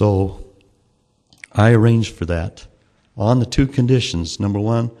 And so I arranged for that on the two conditions. Number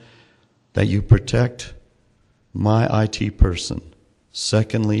one, that you protect my IT person.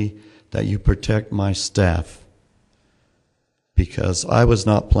 Secondly, that you protect my staff, because I was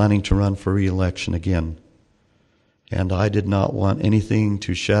not planning to run for re-election again. And I did not want anything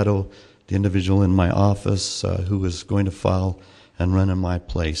to shadow the individual in my office who was going to file and run in my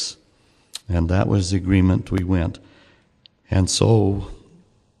place. And that was the agreement we went. And so,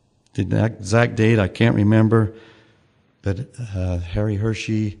 the exact date, I can't remember, but Harry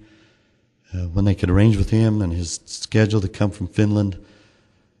Hershey, when they could arrange with him and his schedule to come from Finland,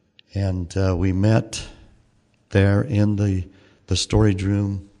 and we met there in the storage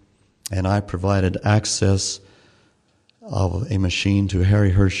room, and I provided access of a machine to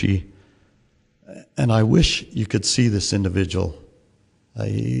Harry Hershey. And I wish you could see this individual.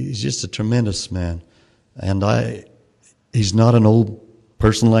 He's just a tremendous man. And he's not an old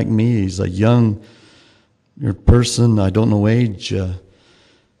person like me. He's a young person, I don't know age.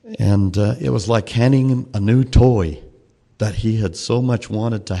 And it was like handing him a new toy that he had so much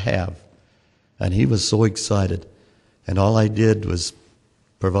wanted to have. And he was so excited. And all I did was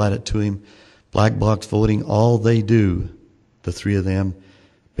provide it to him. Black Box Voting, all they do, the three of them,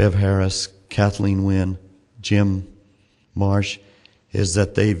 Bev Harris, Kathleen Wynn, Jim Marsh, is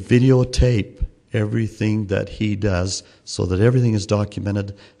that they videotape everything that he does so that everything is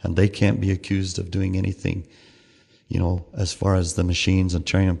documented and they can't be accused of doing anything, as far as the machines and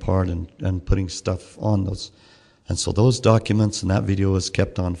tearing them apart and putting stuff on those. And so those documents and that video is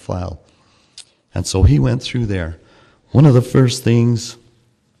kept on file. And so he went through there. One of the first things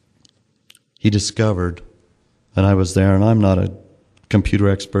he discovered, and I was there, and I'm not a computer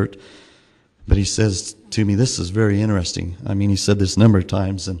expert, but he says to me, this is very interesting. I mean, he said this a number of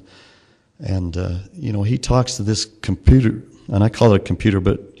times, and he talks to this computer, and I call it a computer,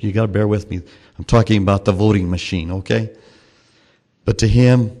 but you got to bear with me. I'm talking about the voting machine, okay? But to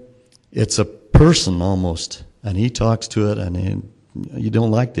him, it's a person almost, and he talks to it, and you don't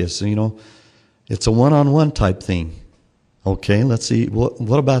like this, it's a one-on-one type thing. Okay, let's see,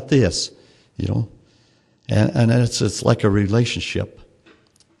 what about this, And it's like a relationship,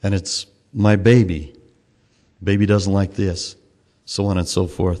 and it's my baby. Baby doesn't like this, so on and so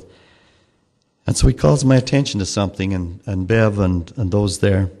forth. And so he calls my attention to something, and Bev and those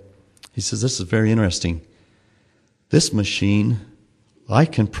there, he says, this is very interesting. This machine, I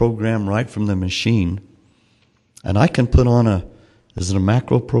can program right from the machine, and I can put on is it a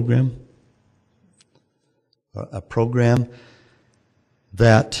macro program? A program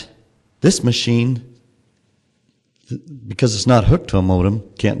that this machine, because it's not hooked to a modem,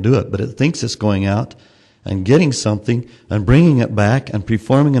 can't do it, but it thinks it's going out and getting something and bringing it back and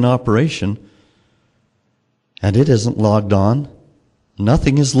performing an operation, and it isn't logged on.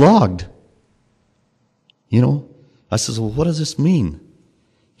 Nothing is logged. I says, well, what does this mean?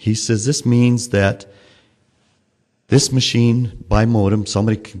 He says, this means that this machine by modem,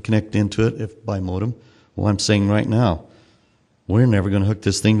 somebody can connect into it if by modem. Well, I'm saying right now, we're never going to hook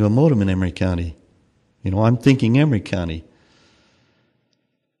this thing to a modem in Emory County. I'm thinking Emory County.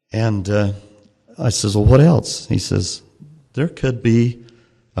 And I says, well, what else? He says, there could be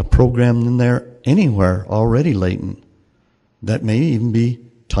a program in there anywhere already latent that may even be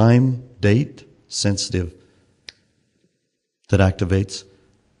time, date, sensitive, that activates,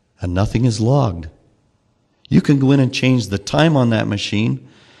 and nothing is logged. You can go in and change the time on that machine,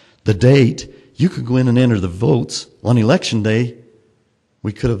 the date. You could go in and enter the votes. On election day,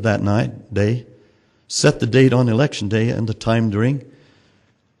 we could have that day, set the date on election day and the time during,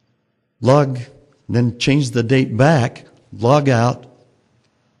 log, then change the date back, log out.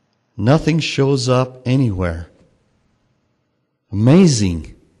 Nothing shows up anywhere.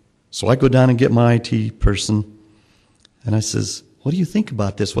 Amazing. So I go down and get my IT person, and I says, what do you think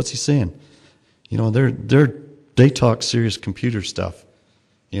about this? What's he saying? You know, they talk serious computer stuff.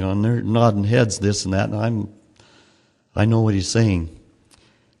 You know, and they're nodding heads, this and that, and I know what he's saying.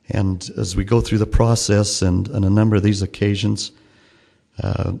 And as we go through the process and on a number of these occasions,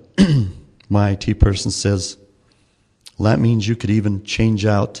 my IT person says, well, that means you could even change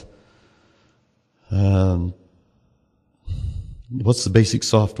out, what's the basic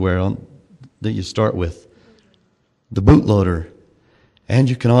software that you start with? The bootloader. And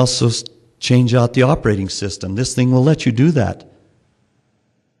you can also change out the operating system. This thing will let you do that.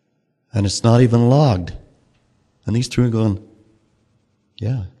 And it's not even logged. And these two are going,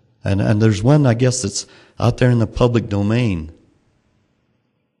 yeah. And there's one, I guess, that's out there in the public domain.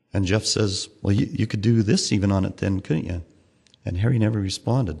 And Jeff says, well, you could do this even on it then, couldn't you? And Harry never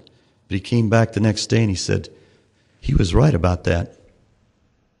responded. But he came back the next day and he said, he was right about that.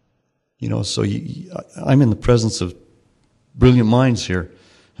 You know, so I'm in the presence of brilliant minds here.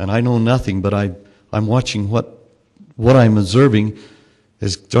 And I know nothing, but I'm watching what I'm observing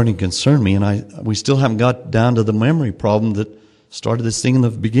is starting to concern me. And we still haven't got down to the memory problem that started this thing in the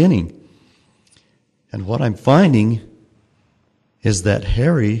beginning. And what I'm finding is that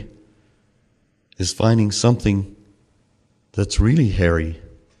Harry is finding something that's really hairy.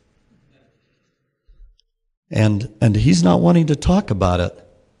 And he's not wanting to talk about it.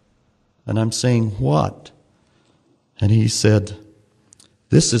 And I'm saying, what? And he said,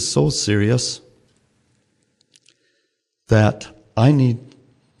 this is so serious that I need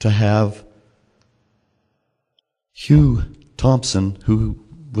to have Hugh Thompson, who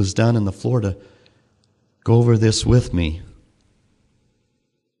was down in the Florida, go over this with me.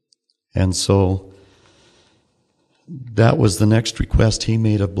 And so that was the next request he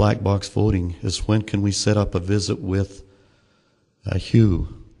made of black box voting, is when can we set up a visit with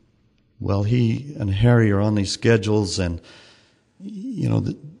Hugh? Well, he and Harry are on these schedules, and, you know,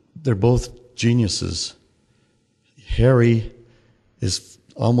 they're both geniuses. Harry is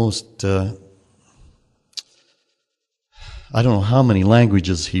almost, I don't know how many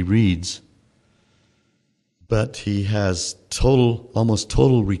languages he reads, but he has almost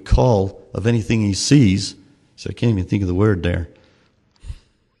total recall of anything he sees. So I can't even think of the word there.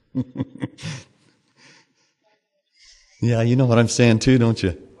 Yeah, you know what I'm saying too, don't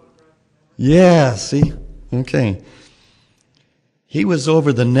you? Yeah, see? Okay. He was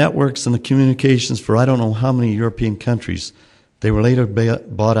over the networks and the communications for I don't know how many European countries. They were later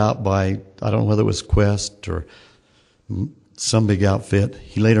bought out by, I don't know whether it was Quest or some big outfit.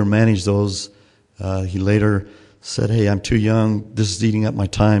 He later managed those. He later said, hey, I'm too young. This is eating up my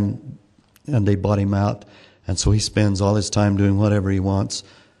time. And they bought him out. And so he spends all his time doing whatever he wants.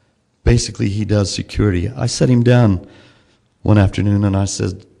 Basically, he does security. I sat him down one afternoon and I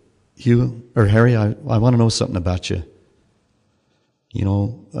said, Harry, I want to know something about you. You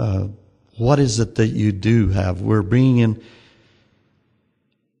know, what is it that you do have? We're bringing in,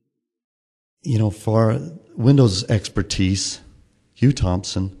 you know, for Windows expertise, Hugh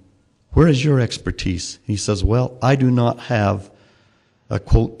Thompson, where is your expertise? He says, well, I do not have a,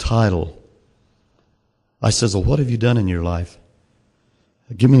 quote, title. I says, well, what have you done in your life?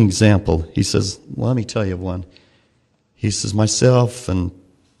 Give me an example. He says, well, let me tell you one. He says, myself and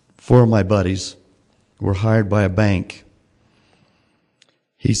 4 of my buddies were hired by a bank.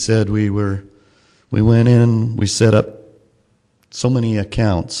 He said we went in, we set up so many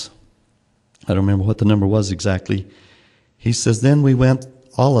accounts. I don't remember what the number was exactly. He says, then we went,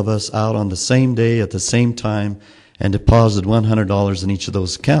 all of us, out on the same day at the same time and deposited $100 in each of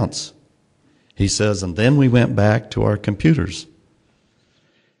those accounts. He says, and then we went back to our computers.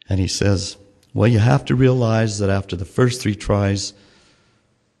 And he says, well, you have to realize that after the first 3 tries,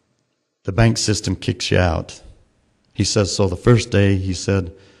 the bank system kicks you out. He says, so the first day, he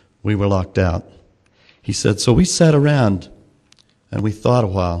said, we were locked out. He said, so we sat around and we thought a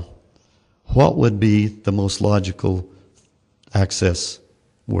while, what would be the most logical access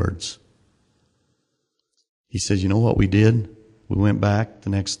words? He says, you know what we did? We went back the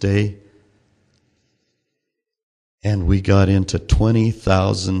next day and we got into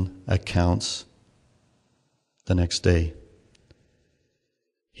 20,000 accounts the next day.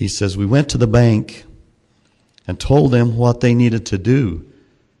 He says, we went to the bank and told them what they needed to do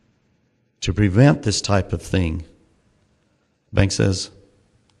to prevent this type of thing. The bank says,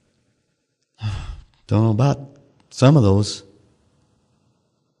 don't know about some of those.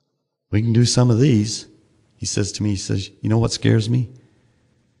 We can do some of these. He says to me, he says, you know what scares me?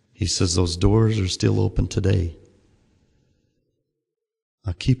 He says, those doors are still open today.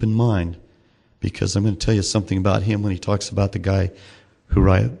 Now keep in mind, because I'm going to tell you something about him when he talks about the guy who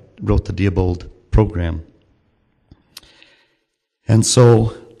wrote the Diebold program. And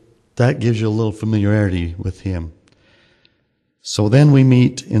so that gives you a little familiarity with him. So then we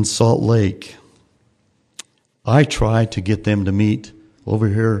meet in Salt Lake. I try to get them to meet over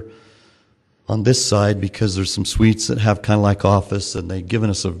here on this side because there's some suites that have kind of like office, and they've given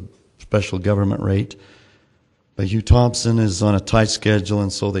us a special government rate. But Hugh Thompson is on a tight schedule,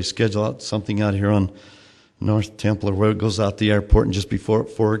 and so they schedule out something out here on North Temple, or where it goes out the airport, and just before it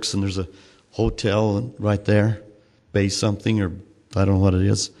forks, and there's a hotel right there, Bay something, or I don't know what it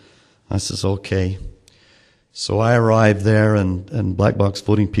is. I says, okay. So I arrive there, and black box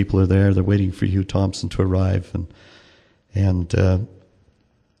voting people are there. They're waiting for Hugh Thompson to arrive, and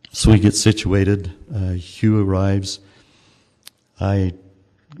so we get situated. Hugh arrives. I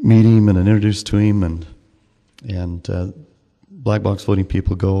meet him and introduce to him, and black box voting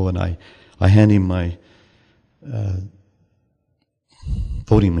people go, and I hand him my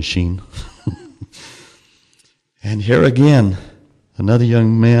voting machine. And here again, another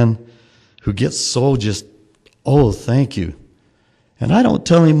young man who gets so just, oh, thank you. And I don't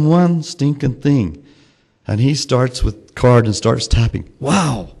tell him one stinking thing. And he starts with card and starts tapping.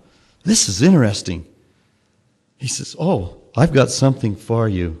 Wow, this is interesting. He says, oh, I've got something for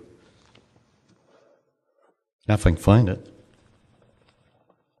you. Now if I can find it.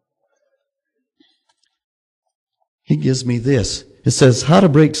 He gives me this. It says, how to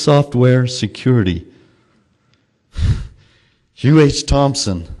break software security. Hugh H.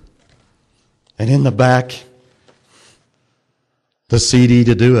 Thompson. And in the back, the CD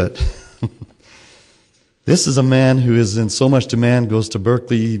to do it. This is a man who is in so much demand, goes to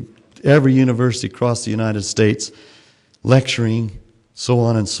Berkeley, every university across the United States, lecturing, so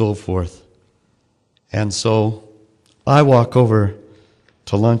on and so forth. And so I walk over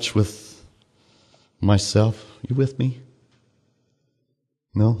to lunch with myself. You with me?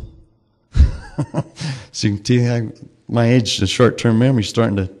 No? So you can see my age, the short-term memory is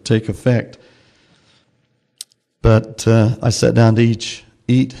starting to take effect. But I sat down to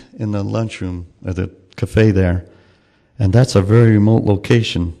eat in the lunchroom, or the cafe there. And that's a very remote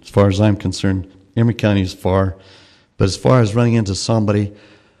location, as far as I'm concerned. Emory County is far. But as far as running into somebody,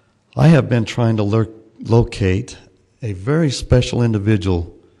 I have been trying to locate a very special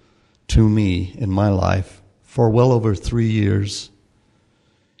individual to me in my life for well over 3 years.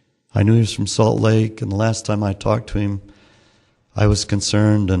 I knew he was from Salt Lake, and the last time I talked to him, I was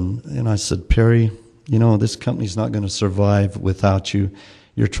concerned, and I said, Perry, you know, this company's not going to survive without you.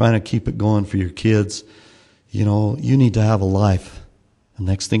 You're trying to keep it going for your kids. You know, you need to have a life. And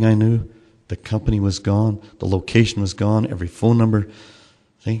next thing I knew, the company was gone, the location was gone, every phone number.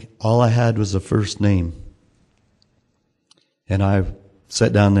 I think all I had was a first name. And I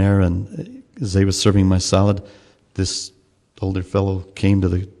sat down there, and as they were serving my salad, this older fellow came to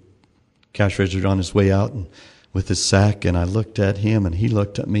the cash register on his way out and with his sack, and I looked at him, and he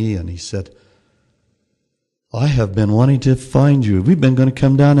looked at me, and he said, I have been wanting to find you. We've been going to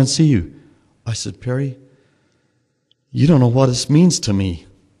come down and see you. I said, Perry, you don't know what this means to me.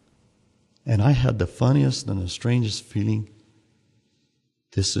 And I had the funniest and the strangest feeling.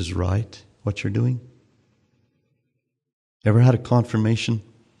 This is right, what you're doing. Ever had a confirmation?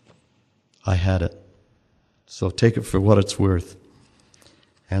 I had it. So take it for what it's worth.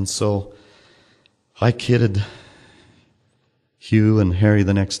 And so I kidded Hugh and Harry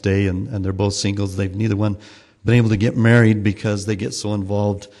the next day, and they're both singles. They've neither one been able to get married because they get so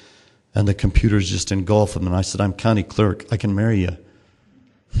involved and the computers just engulf them. And I said, I'm county clerk. I can marry you.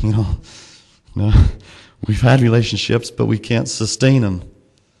 You know, no, we've had relationships, but we can't sustain them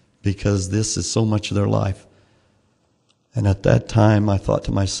because this is so much of their life. And at that time, I thought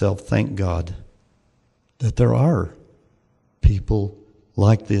to myself, thank God that there are people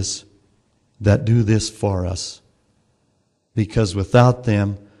like this that do this for us. Because without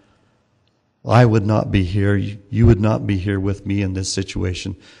them, I would not be here. You would not be here with me in this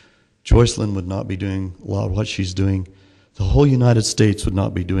situation. Joycelynn would not be doing a lot of what she's doing. The whole United States would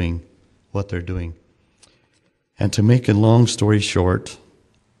not be doing what they're doing. And to make a long story short,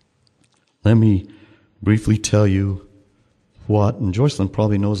 let me briefly tell you what, and Joycelynn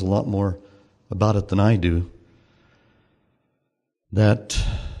probably knows a lot more about it than I do, that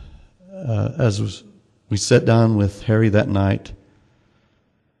we sat down with Harry that night,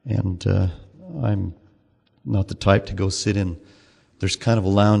 and I'm not the type to go sit in. There's kind of a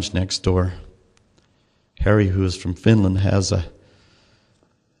lounge next door. Harry, who is from Finland, has a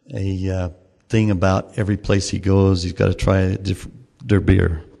thing about every place he goes, he's got to try their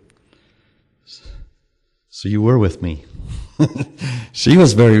beer. So you were with me. She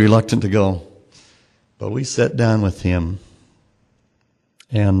was very reluctant to go. But we sat down with him,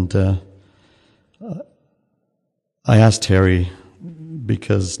 and I asked Harry,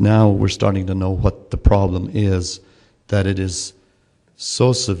 because now we're starting to know what the problem is, that it is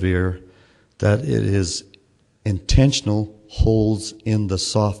so severe that it is intentional holes in the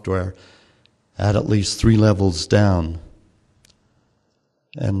software at least 3 levels down.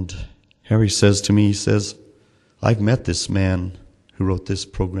 And Harry says to me, he says, I've met this man who wrote this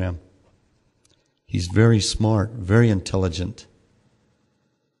program. He's very smart, very intelligent.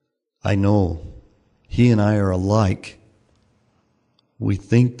 I know he and I are alike. We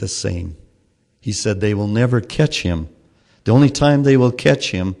think the same. He said they will never catch him. The only time they will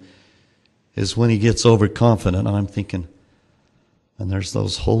catch him is when he gets overconfident. And I'm thinking, and there's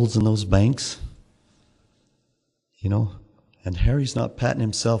those holes in those banks, you know, and Harry's not patting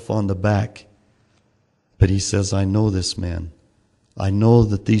himself on the back, but he says, I know this man. I know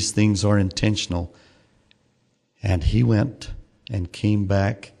that these things are intentional. And he went and came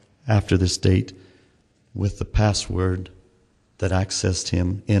back after this date with the password that accessed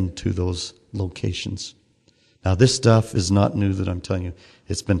him into those locations. Now, this stuff is not new that I'm telling you.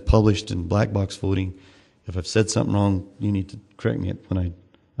 It's been published in black box voting. If I've said something wrong, you need to correct me when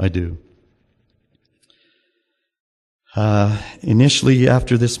I do. Initially,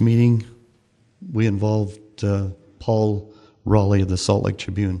 after this meeting, we involved Paul Raleigh of the Salt Lake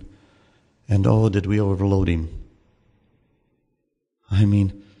Tribune. And oh, did we overload him. I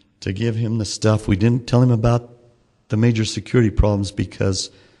mean, to give him the stuff, we didn't tell him about the major security problems because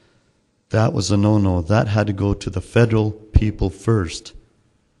that was a no-no. That had to go to the federal people first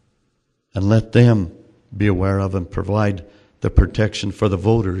and let them be aware of and provide the protection for the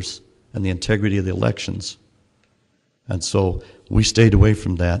voters and the integrity of the elections. And so we stayed away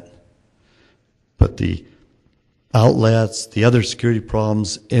from that. But the outlets, the other security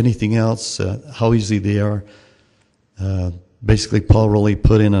problems, anything else, how easy they are, basically Paul Rowley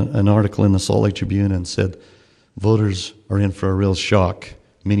put in an article in the Salt Lake Tribune and said voters are in for a real shock,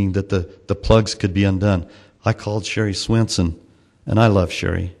 meaning that the plugs could be undone. I called Sherry Swenson, and I love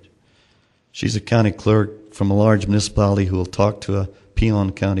Sherry. She's a county clerk from a large municipality who will talk to a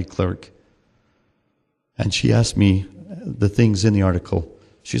peon county clerk. And she asked me the things in the article.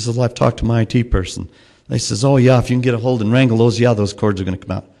 She says, well, I've talked to my IT person. They says, oh yeah, if you can get a hold and wrangle those, yeah, those cords are going to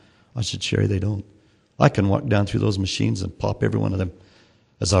come out. I said, Sherry, they don't. I can walk down through those machines and pop every one of them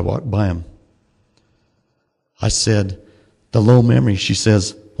as I walk by them. I said, the low memory, she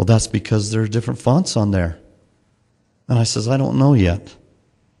says, well, that's because there are different fonts on there. And I says, I don't know yet.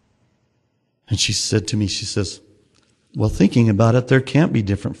 And she said to me, she says, well, thinking about it, there can't be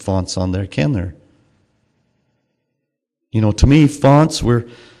different fonts on there, can there? You know, to me, fonts were,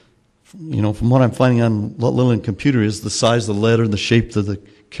 you know, from what I'm finding on what little in computer is the size of the letter, the shape of the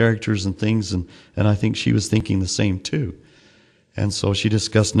characters and things, and I think she was thinking the same too. And so she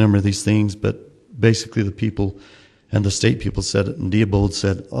discussed a number of these things, but basically the people and the state people said it, and Diebold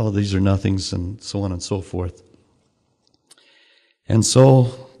said, oh, these are nothings, and so on and so forth. And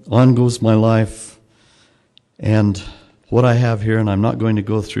so on goes my life, and what I have here, and I'm not going to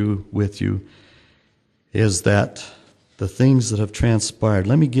go through with you, is that the things that have transpired.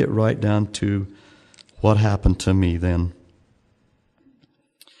 Let me get right down to what happened to me then.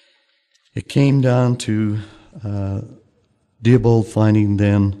 It came down to Diebold finding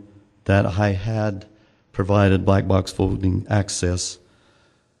then that I had provided black box voting access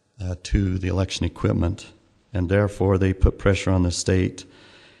to the election equipment, and therefore they put pressure on the state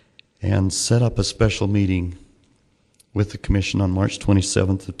and set up a special meeting with the commission on March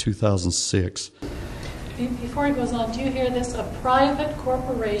 27th of 2006. Before he goes on, do you hear this? A private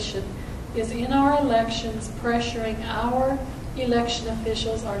corporation is in our elections pressuring our election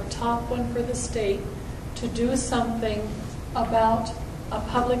officials, our top one for the state, to do something about a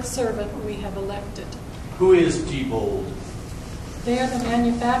public servant we have elected. Who is Diebold? They are the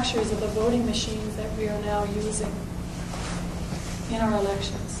manufacturers of the voting machines that we are now using in our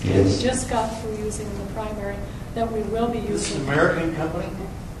elections. Yes. We just got through using in the primary that we will be using. This is an American company?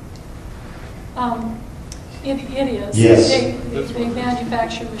 It is. Yes. They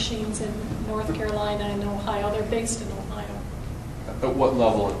manufacture machines in North Carolina and Ohio. They're based in Ohio. At what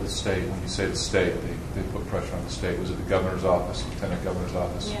level at the state? When you say the state, they put pressure on the state. Was it the governor's office, lieutenant governor's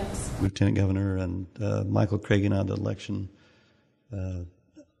office? Yes. Lieutenant Governor and Michael Cragen out of the election. And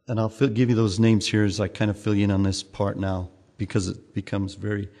I'll give you those names here as I kind of fill you in on this part now, because it becomes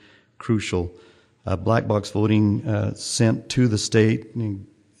very crucial. Black box voting sent to the state,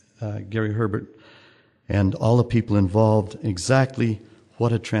 Gary Herbert, and all the people involved, exactly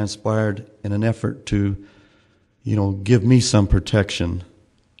what had transpired in an effort to, give me some protection.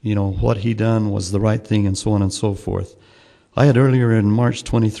 What he done was the right thing, and so on and so forth. I had earlier in March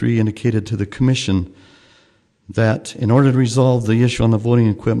 23 indicated to the Commission that in order to resolve the issue on the voting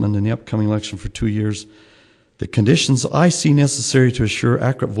equipment in the upcoming election for 2 years, the conditions I see necessary to assure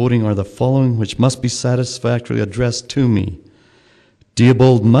accurate voting are the following, which must be satisfactorily addressed to me.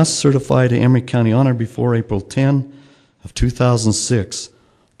 Diebold must certify to Emery County Honor before April 10 of 2006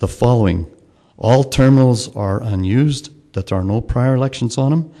 the following: all terminals are unused, that there are no prior elections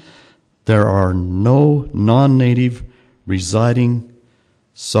on them, there are no non-native residing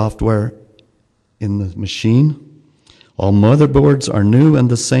software in the machine, all motherboards are new and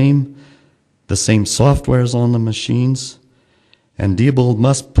the same software is on the machines, and Diebold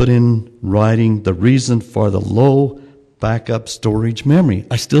must put in writing the reason for the low backup storage memory.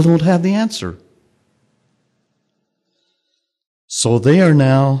 I still don't have the answer. So they are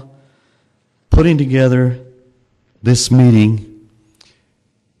now putting together this meeting,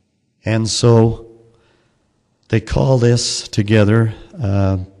 and so they call this together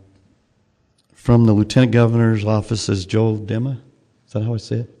from the Lieutenant Governor's office as Joe Dema. Is that how I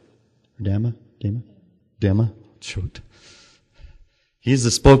say it? Dema? Shoot. He's the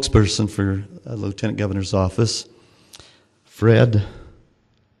spokesperson for Lieutenant Governor's office. Fred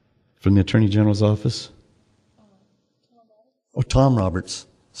from the Attorney General's office. Oh, Tom Roberts.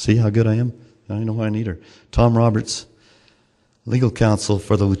 See how good I am? I know why I need her. Tom Roberts, legal counsel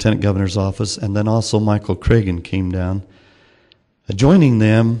for the Lieutenant Governor's office, and then also Michael Cragen came down. Joining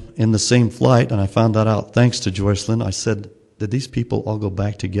them in the same flight, and I found that out thanks to Joycelynn. I said, did these people all go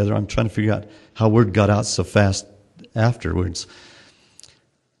back together? I'm trying to figure out how word got out so fast afterwards.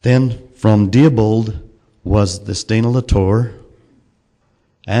 Then from Diebold was this Dana Latour,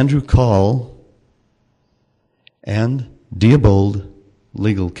 Andrew Call, and Diebold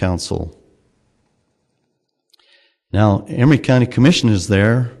legal counsel. Now, Emery County Commission is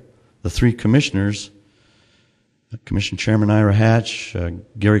there, the three commissioners, Commission Chairman Ira Hatch,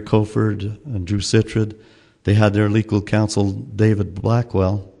 Gary Coford, and Drew Citrid. They had their legal counsel, David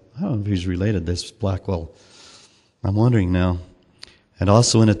Blackwell. I don't know if he's related, this Blackwell. I'm wondering now. And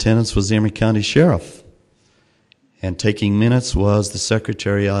also in attendance was the Emery County Sheriff. And taking minutes was the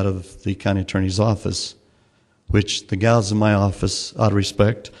secretary out of the county attorney's office, which the gals in my office, out of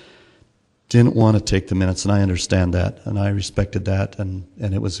respect, didn't want to take the minutes, and I understand that, and I respected that, and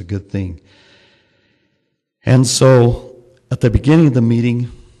it was a good thing. And so, at the beginning of the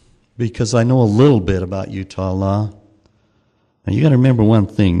meeting, because I know a little bit about Utah law, and you got to remember one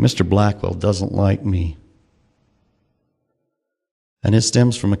thing, Mr. Blackwell doesn't like me. And it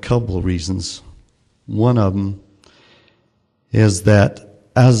stems from a couple of reasons. One of them is that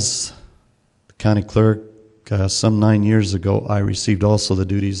as the county clerk, some 9 years ago, I received also the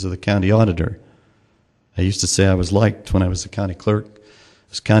duties of the county auditor. I used to say I was liked when I was the county clerk.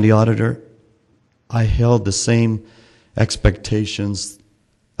 As county auditor, I held the same expectations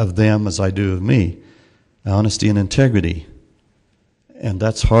of them as I do of me, honesty and integrity. And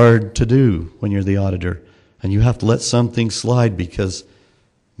that's hard to do when you're the auditor. And you have to let some things slide because,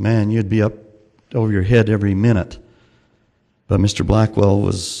 man, you'd be up over your head every minute. But Mr. Blackwell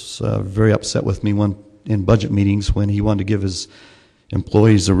was very upset with me in budget meetings when he wanted to give his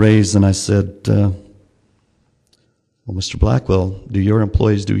employees a raise, and I said, well, Mr. Blackwell, do your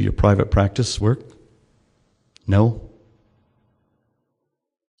employees do your private practice work? No.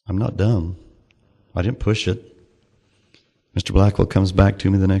 I'm not dumb. I didn't push it. Mr. Blackwell comes back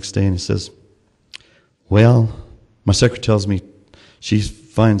to me the next day and he says, well, my secretary tells me she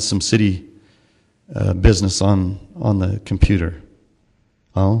finds some city business on the computer.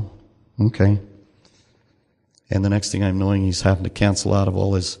 Oh, okay. And the next thing I'm knowing, he's having to cancel out of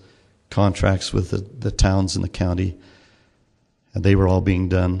all his contracts with the towns in the county. And they were all being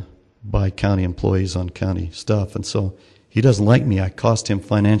done by county employees on county stuff. And so he doesn't like me. I cost him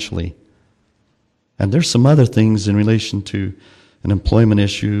financially. And there's some other things in relation to an employment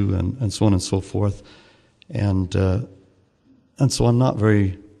issue and so on and so forth. And so I'm not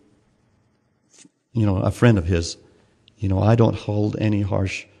very, a friend of his. I don't hold any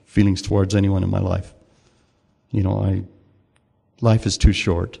harsh feelings towards anyone in my life. Life is too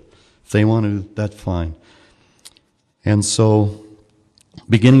short. If they want to, that's fine. And so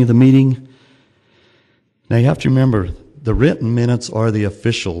beginning of the meeting. Now you have to remember, the written minutes are the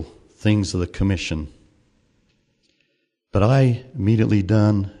official things of the commission. But I immediately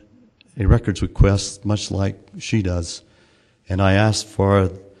done a records request, much like she does, and I asked for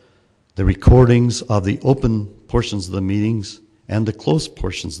the recordings of the open portions of the meetings and the closed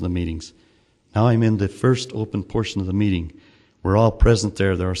portions of the meetings. Now I'm in the first open portion of the meeting. We're all present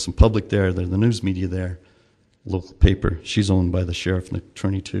there. There are some public there. There's the news media there. Local paper. She's owned by the sheriff and the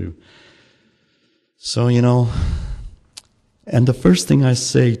attorney too. So, you know, and the first thing I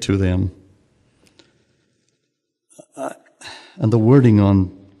say to them, and the wording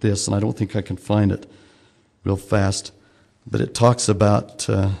on this, and I don't think I can find it real fast, but it talks about,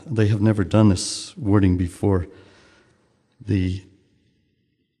 they have never done this wording before.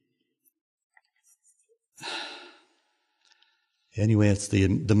 Anyway, it's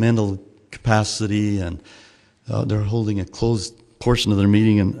the mental capacity, and they're holding a closed portion of their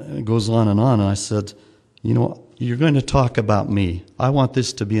meeting, and it goes on. And I said, you know, you're going to talk about me. I want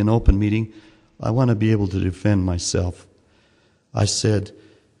this to be an open meeting. I want to be able to defend myself. I said,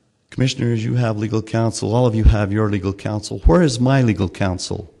 Commissioners, you have legal counsel. All of you have your legal counsel. Where is my legal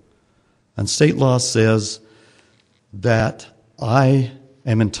counsel? And state law says that I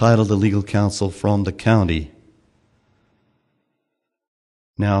am entitled to legal counsel from the county.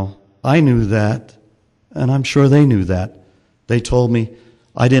 Now, I knew that, and I'm sure they knew that. They told me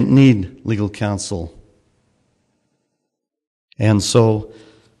I didn't need legal counsel. And so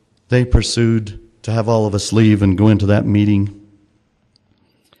they pursued to have all of us leave and go into that meeting.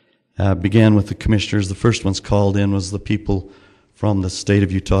 Began with the commissioners. The first ones called in was the people from the state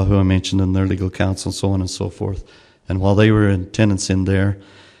of Utah who I mentioned, and their legal counsel, and so on and so forth. And while they were in attendance in there,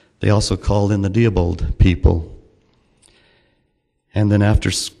 they also called in the Diebold people. And then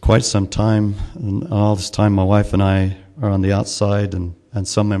after quite some time, and all this time my wife and I are on the outside, and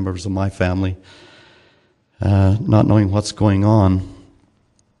some members of my family, not knowing what's going on.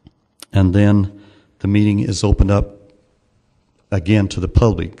 And then the meeting is opened up again to the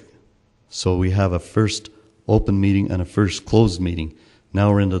public. So we have a first open meeting and a first closed meeting.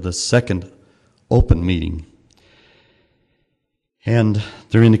 Now we're into the second open meeting. And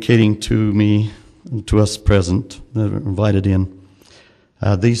they're indicating to me, to us present, that are invited in,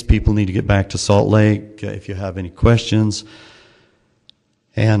 these people need to get back to Salt Lake. If you have any questions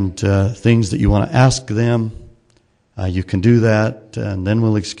and things that you want to ask them, you can do that, and then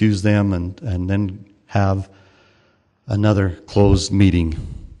we'll excuse them and then have another closed meeting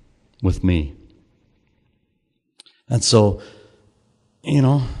with me. And so, you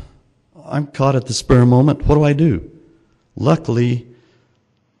know, I'm caught at the spur moment. What do I do? Luckily,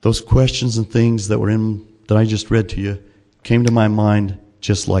 those questions and things that were in that I just read to you came to my mind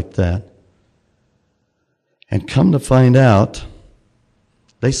just like that. And come to find out,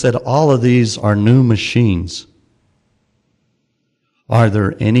 they said all of these are new machines. Are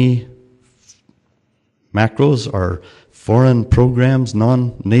there any macros or foreign programs,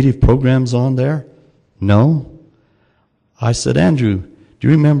 non-native programs on there? No. I said, Andrew, do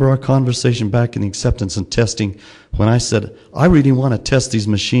you remember our conversation back in the acceptance and testing when I said, I really want to test these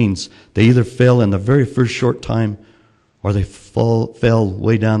machines. They either fail in the very first short time or they fail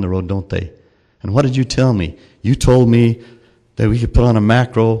way down the road, don't they? And what did you tell me? You told me that we could put on a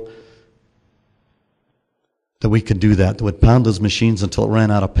macro that we could do that would pound those machines until it ran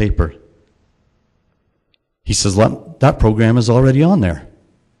out of paper. He says, that program is already on there.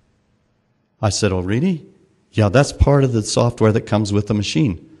 I said, oh, really? Yeah, that's part of the software that comes with the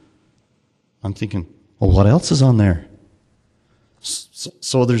machine. I'm thinking, well, what else is on there?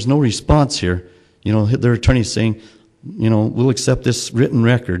 So there's no response here. You know, their attorney's saying, you know, we'll accept this written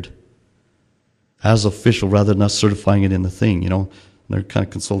record as official rather than us certifying it in the thing, you know. They're kind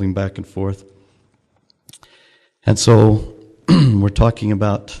of consulting back and forth. And so we're talking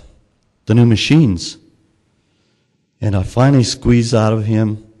about the new machines. And I finally squeeze out of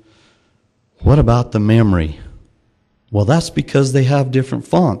him, what about the memory? Well, that's because they have different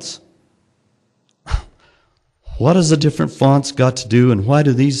fonts. What has the different fonts got to do, and why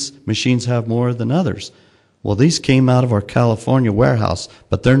do these machines have more than others? Well, these came out of our California warehouse,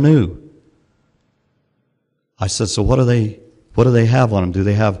 but they're new. I said, so what do they have on them? Do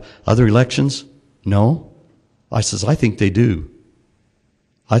they have other elections? No. I says, I think they do.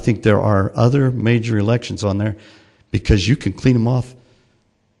 I think there are other major elections on there because you can clean them off.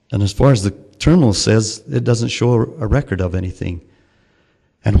 And as far as the terminal says, it doesn't show a record of anything.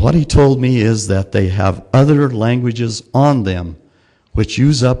 And what he told me is that they have other languages on them which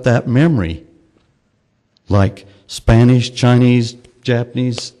use up that memory, like Spanish, Chinese,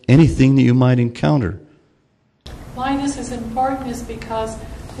 Japanese, anything that you might encounter. Why this is important is because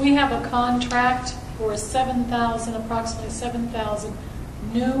we have a contract for approximately 7,000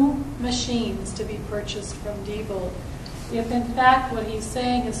 new machines to be purchased from Diebold. If in fact what he's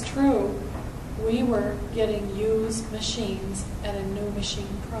saying is true, we were getting used machines at a new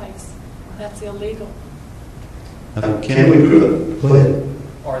machine price. That's illegal. Can we prove it? Go ahead.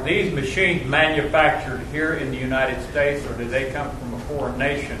 Are these machines manufactured here in the United States, or do they come from a foreign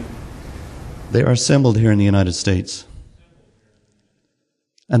nation? They are assembled here in the United States.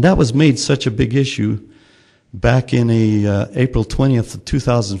 And that was made such a big issue back in April 20th of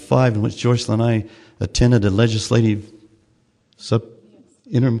 2005, in which Joycelynn and I attended a legislative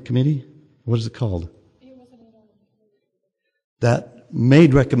interim committee. What is it called? That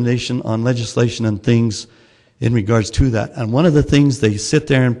made recommendation on legislation and things in regards to that. And one of the things they sit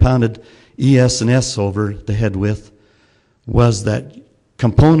there and pounded ES&S over the head with was that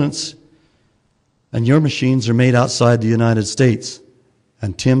components and your machines are made outside the United States.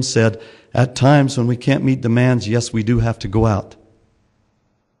 And Tim said, at times when we can't meet demands, yes, we do have to go out.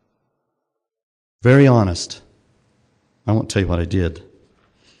 Very honest. I won't tell you what I did.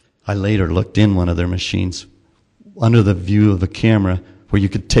 I later looked in one of their machines under the view of the camera where you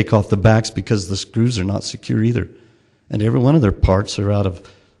could take off the backs because the screws are not secure either. And every one of their parts are out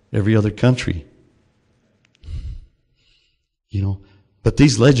of every other country. You know, but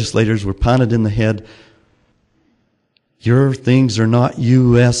these legislators were pounded in the head, your things are not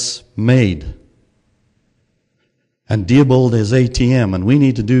U.S. made. And Diebold is ATM, and we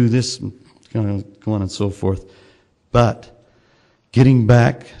need to do this, kind of go on and so forth. But getting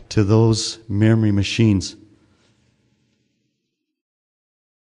back to those memory machines,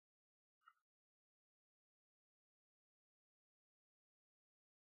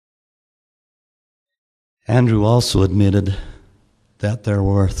 Andrew also admitted that there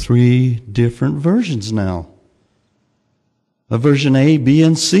were 3 different versions now. A version A, B,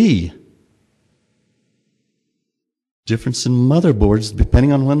 and C. Difference in motherboards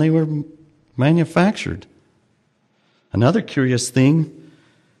depending on when they were manufactured. Another curious thing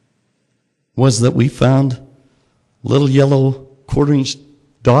was that we found little yellow 1/4-inch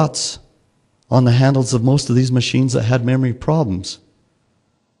dots on the handles of most of these machines that had memory problems.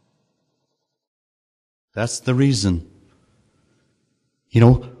 That's the reason. You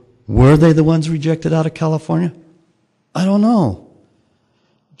know, were they the ones rejected out of California? I don't know.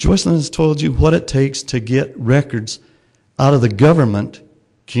 Joycelynn has told you what it takes to get records out of the government.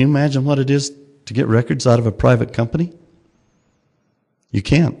 Can you imagine what it is to get records out of a private company? You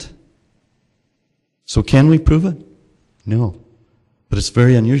can't. So can we prove it? No. But it's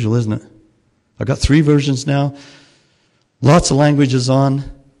very unusual, isn't it? I've got 3 versions now. Lots of languages on.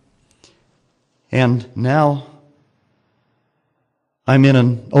 And now I'm in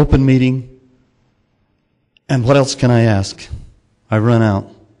an open meeting. And what else can I ask? I run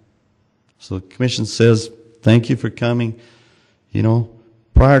out. So the commission says, thank you for coming. You know,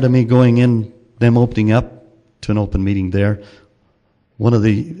 prior to me going in, them opening up to an open meeting there, one of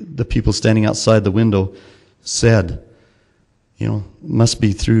the people standing outside the window said, you know, must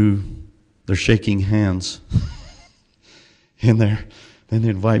be through their shaking hands in there. Then they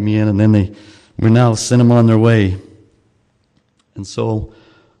invite me in, and then we now send them on their way. And so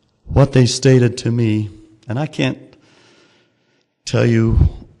what they stated to me, and I can't tell you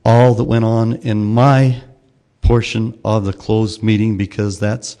all that went on in my portion of the closed meeting because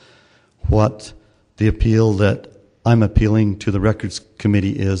that's what the appeal that I'm appealing to the Records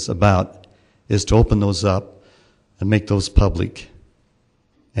Committee is about, is to open those up and make those public.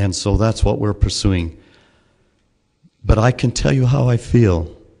 And so that's what we're pursuing. But I can tell you how I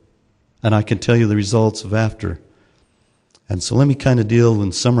feel, and I can tell you the results of after. And so let me kind of deal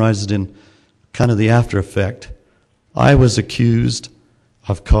and summarize it in kind of the after effect. I was accused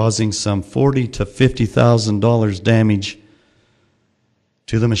of causing some $40,000 to $50,000 damage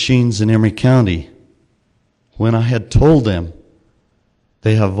to the machines in Emery County, when I had told them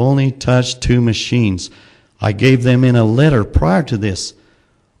they have only touched 2 machines. I gave them in a letter prior to this,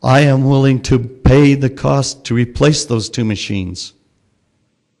 I am willing to pay the cost to replace those 2 machines.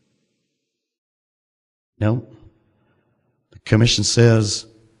 No. The commission says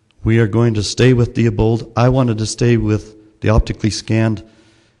we are going to stay with Diebold. I wanted to stay with the optically scanned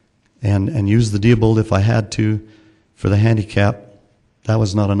and use the Diebold if I had to for the handicap. That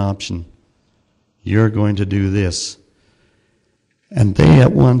was not an option. You're going to do this. And they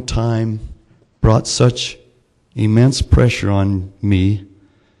at one time brought such immense pressure on me.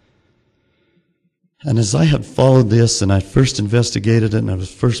 And as I had followed this and I first investigated it and it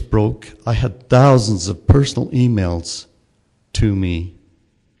was first broke, I had thousands of personal emails to me.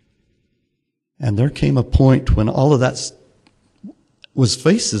 And there came a point when all of that was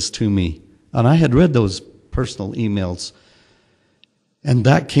faces to me. And I had read those personal emails. And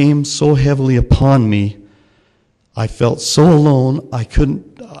that came so heavily upon me. I felt so alone. I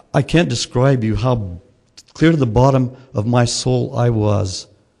can't describe you how clear to the bottom of my soul I was.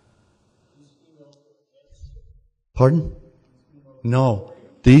 Pardon? No.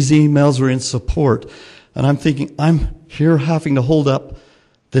 These emails were in support. And I'm thinking, I'm here having to hold up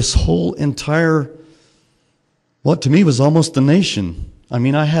this whole entire, what to me was almost a nation. I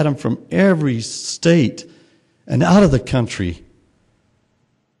mean, I had them from every state and out of the country.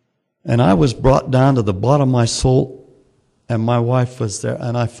 And I was brought down to the bottom of my soul, and my wife was there,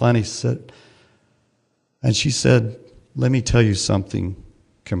 and I finally said, and she said, let me tell you something,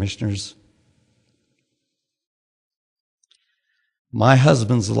 commissioners. My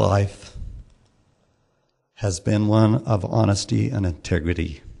husband's life has been one of honesty and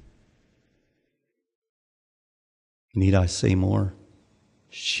integrity. Need I say more?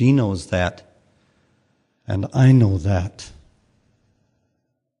 She knows that, and I know that.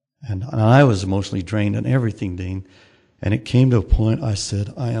 And I was emotionally drained and everything, Dean. And it came to a point I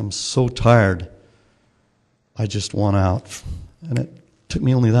said, I am so tired. I just want out. And it took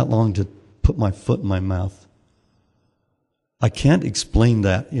me only that long to put my foot in my mouth. I can't explain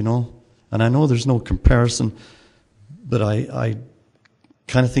that, you know. And I know there's no comparison, but I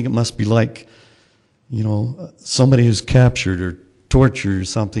kind of think it must be like, you know, somebody who's captured or tortured or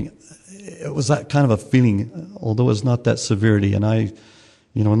something. It was that kind of a feeling, although it's not that severity, and I,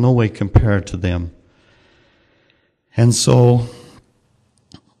 you know, in no way compared to them. And so,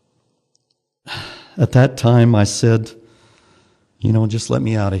 at that time, I said, you know, just let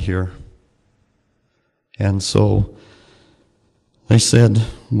me out of here. And so, they said,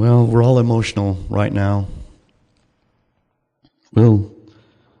 well, we're all emotional right now. Well,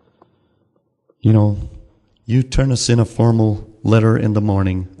 you know, you turn us in a formal letter in the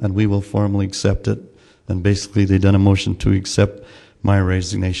morning, and we will formally accept it. And basically, they done a motion to accept my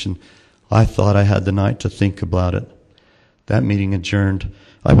resignation. I thought I had the night to think about it. That meeting adjourned.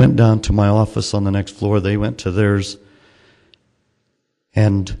 I went down to my office on the next floor. They went to theirs.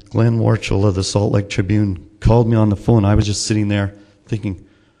 And Glenn Warchell of the Salt Lake Tribune called me on the phone. I was just sitting there thinking,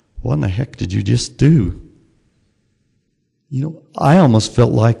 what in the heck did you just do? You know, I almost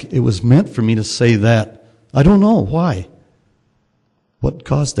felt like it was meant for me to say that. I don't know why. What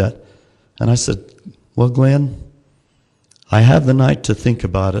caused that? And I said, well, Glenn, I have the night to think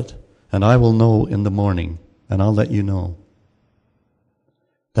about it, and I will know in the morning, and I'll let you know.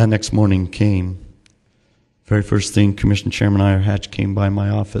 That next morning came. Very first thing, Commissioner Chairman Ira Hatch came by my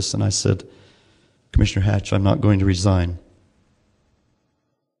office, and I said, Commissioner Hatch, I'm not going to resign.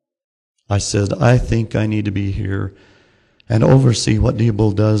 I said, I think I need to be here and oversee what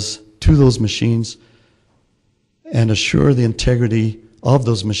Diebold does to those machines and assure the integrity of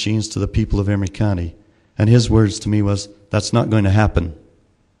those machines to the people of Emery County. And his words to me was, that's not going to happen.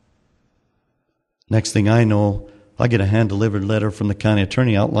 Next thing I know, I get a hand-delivered letter from the county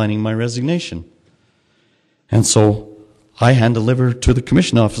attorney outlining my resignation. And so I hand-deliver to the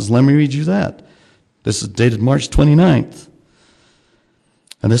commission office. Let me read you that. This is dated March 29th.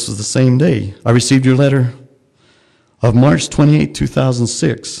 And this was the same day. I received your letter of March 28,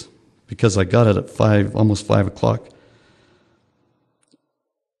 2006, because I got it at almost 5 o'clock.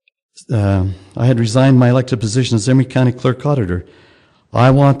 I had resigned my elected position as Emery County Clerk Auditor. I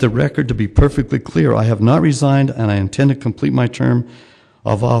want the record to be perfectly clear. I have not resigned, and I intend to complete my term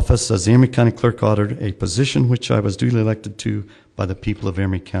of office as the Emery County Clerk Auditor, a position which I was duly elected to by the people of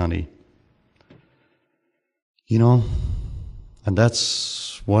Emery County. You know, and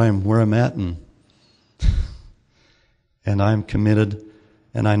that's why I'm where I'm at, and I'm committed,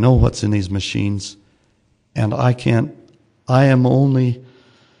 and I know what's in these machines, and I am only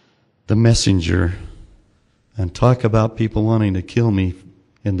the messenger. And talk about people wanting to kill me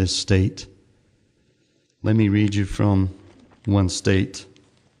in this state. Let me read you from one state.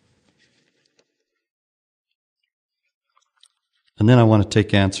 And then I want to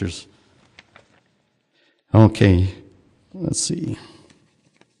take answers. Okay, let's see.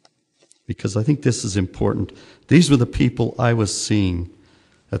 Because I think this is important. These were the people I was seeing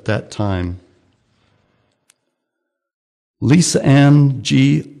at that time. Lisa Ann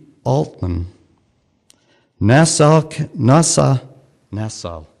G. Altman, Nassau,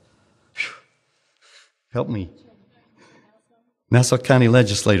 help me. Nassau County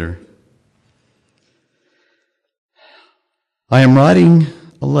Legislator. I am writing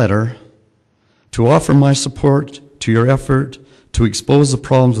a letter to offer my support to your effort to expose the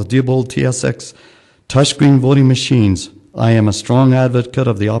problems with Diebold TSX touchscreen voting machines. I am a strong advocate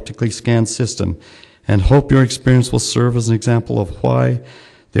of the optically scanned system and hope your experience will serve as an example of why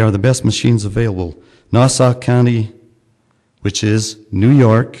they are the best machines available. Nassau County, which is New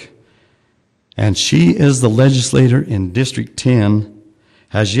York, and she is the legislator in District 10,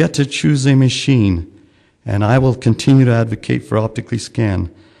 has yet to choose a machine, and I will continue to advocate for optically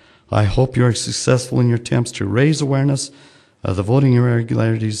scan. I hope you are successful in your attempts to raise awareness of the voting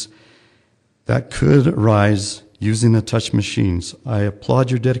irregularities that could arise using the touch machines. I applaud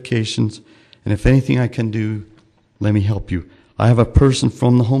your dedications, and if anything I can do, let me help you. I have a person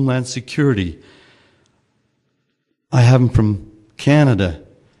from the Homeland Security. I have him from Canada.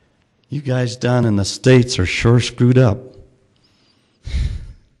 You guys down in the States are sure screwed up.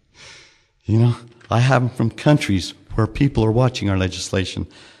 You know, I have them from countries where people are watching our legislation.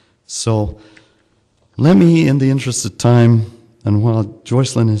 So let me, in the interest of time, and while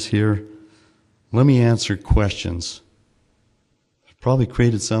Joycelynn is here, let me answer questions. I've probably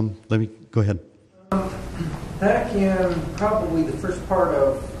created some. Let me go ahead. Back in probably the first part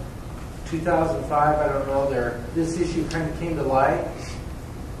of 2005, I don't know, this issue kind of came to light.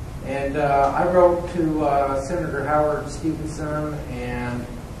 And I wrote to Senator Howard Stevenson and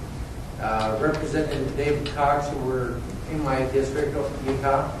Representative David Cox, who were in my district of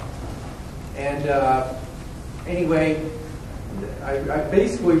Utah. And anyway, I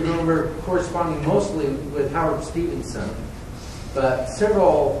basically remember corresponding mostly with Howard Stevenson, but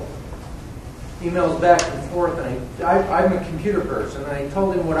several emails back and forth, and I'm a computer person, and I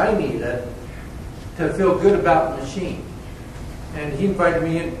told him what I needed to feel good about the machine. And he invited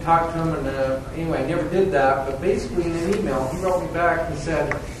me in to talk to him, and anyway, I never did that, but basically in an email, he wrote me back and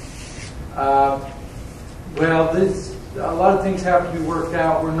said, well, a lot of things have to be worked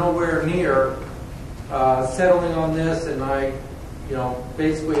out. We're nowhere near settling on this, and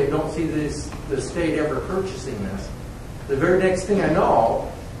basically I don't see the state ever purchasing this. The very next thing I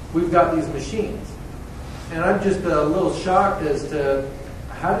know, we've got these machines. And I'm just a little shocked as to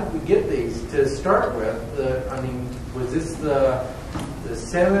how did we get these to start with? Was this the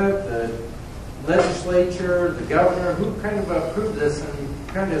Senate, the legislature, the governor? Who kind of approved this and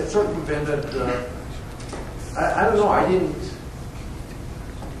kind of circumvented the... I don't know, I'm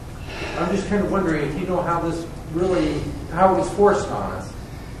just kind of wondering if you know how this really, how it was forced on us.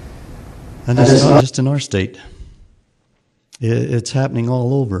 And it's not just in our state. It's happening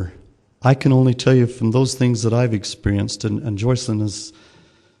all over. I can only tell you from those things that I've experienced, and Joycelynn has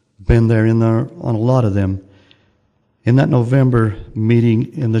been there on a lot of them. In that November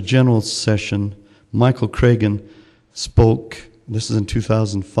meeting in the general session, Michael Cragen spoke, this is in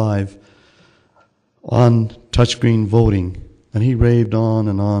 2005, on touchscreen voting, and he raved on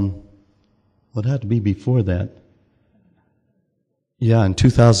and on. Well, it had to be before that. Yeah, in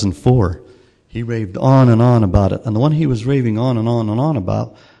 2004. He raved on and on about it. And the one he was raving on and on and on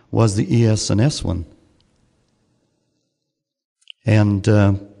about was the ES&S one. And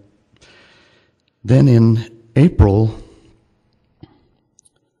then in April,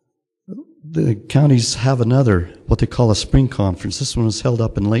 the counties have another, what they call a spring conference. This one was held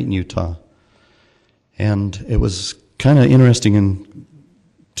up in Layton, Utah. And it was kind of interesting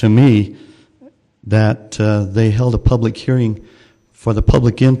to me that they held a public hearing for the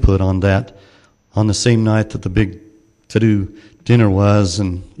public input on that on the same night that the big to-do dinner was,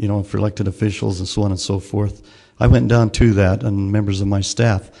 and, for elected officials and so on and so forth. I went down to that, and members of my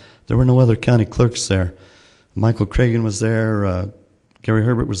staff. There were no other county clerks there. Michael Cragen was there, Gary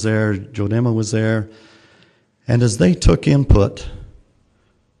Herbert was there, Joe Dema was there. And as they took input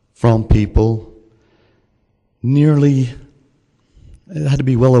from people, nearly, it had to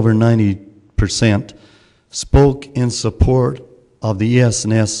be well over 90%, spoke in support of the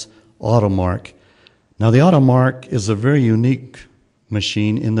ES&S AutoMark. Now, the AutoMark is a very unique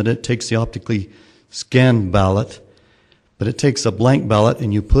machine in that it takes the optically scanned ballot, but it takes a blank ballot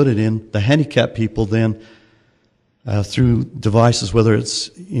and you put it in. The handicapped people then, through devices, whether it's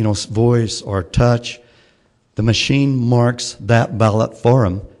voice or touch, the machine marks that ballot for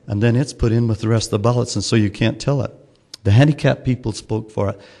them, and then it's put in with the rest of the ballots, and so you can't tell it. The handicapped people spoke for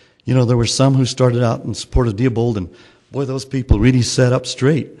it. There were some who started out in support of Diebold, and boy, those people really sat up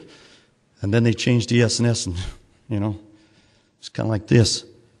straight. And then they changed ES&S, and, it's kind of like this.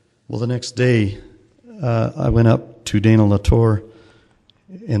 Well, the next day, I went up to Dana Latour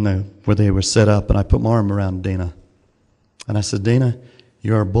where they were set up, and I put my arm around Dana. And I said, Dana,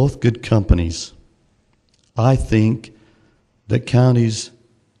 you are both good companies. I think that counties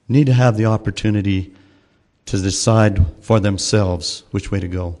need to have the opportunity to decide for themselves which way to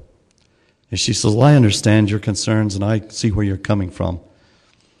go. And she says, well, I understand your concerns, and I see where you're coming from.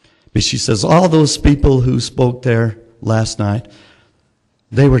 But she says, all those people who spoke there last night.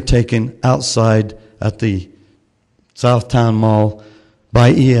 They were taken outside at the Southtown Mall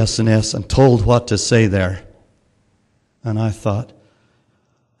by ES&S and told what to say there. And I thought,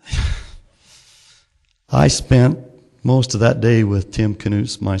 I spent most of that day with Tim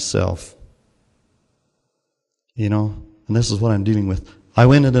Knutz myself. You know, and this is what I'm dealing with. I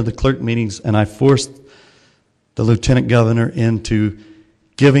went into the clerk meetings and I forced the lieutenant governor into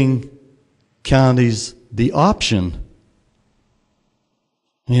giving counties the option.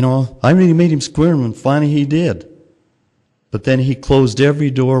 You know, I really made him squirm, and finally he did. But then he closed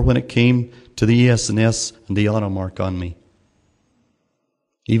every door when it came to the ES&S and the auto mark on me.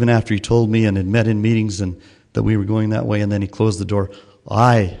 Even after he told me and had met in meetings and that we were going that way, and then he closed the door.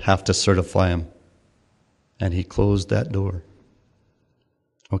 I have to certify him. And he closed that door.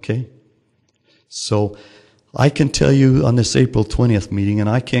 Okay? So I can tell you on this April 20th meeting, and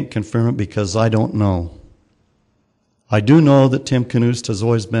I can't confirm it because I don't know. I do know that Tim Knutz has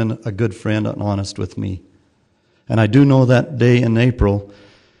always been a good friend and honest with me. And I do know that day in April,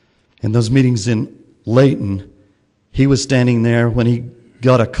 in those meetings in Layton, he was standing there when he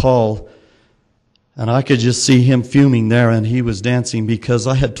got a call, and I could just see him fuming there, and he was dancing because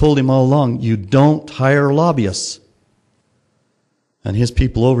I had told him all along, you don't hire lobbyists. And his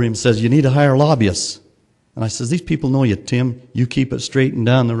people over him says, you need to hire lobbyists. And I says, these people know you, Tim. You keep it straight and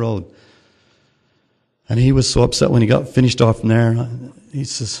down the road. And he was so upset when he got finished off from there. He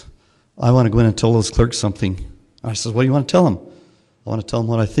says, I want to go in and tell those clerks something. I says, what do you want to tell them? I want to tell them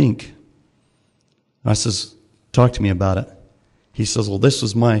what I think. And I says, talk to me about it. He says, well, this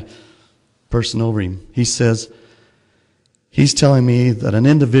was my person over him. He says, he's telling me that an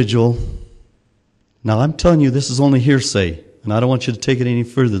individual, now I'm telling you this is only hearsay, and I don't want you to take it any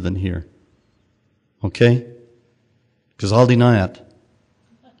further than here. Okay? Because I'll deny it.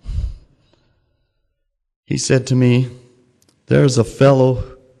 He said to me, there's a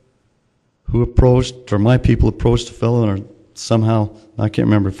fellow who approached, or my people approached a fellow, or somehow, I can't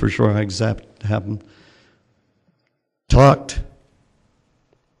remember for sure how exact it happened, talked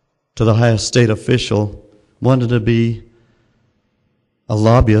to the highest state official, wanted to be a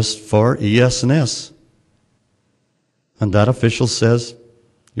lobbyist for ES&S. And that official says,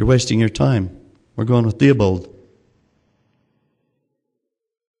 you're wasting your time. We're going with Diebold.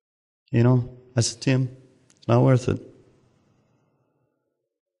 You know, I said, Tim, it's not worth it.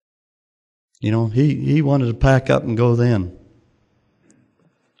 You know, he wanted to pack up and go then.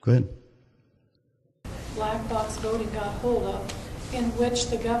 Go ahead. Black box voting got hold of, in which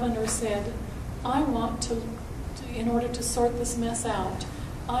the governor said, I want to in order to sort this mess out,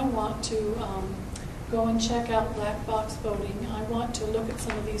 I want to go and check out black box voting. I want to look at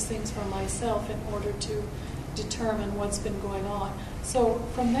some of these things for myself in order to determine what's been going on. So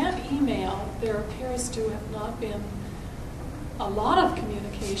from that email, there appears to have not been a lot of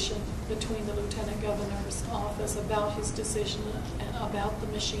communication between the Lieutenant Governor's office about his decision and about the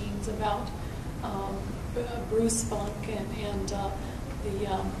machines, about Bruce Funk and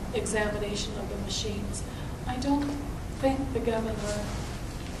the examination of the machines. I don't think the governor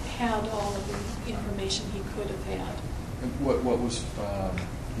had all of the information he could have had. And what was,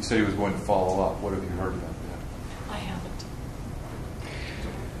 he said he was going to follow up. What have you heard about that? I haven't.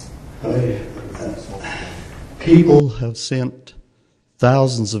 People have sent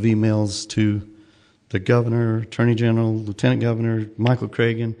thousands of emails to the governor, attorney general, lieutenant governor, Michael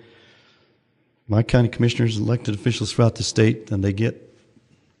Cragen, my county commissioners, elected officials throughout the state, and they get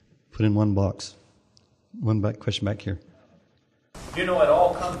put in one box. One question back here. You know, it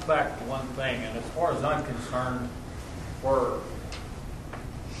all comes back to one thing, and as far as I'm concerned, for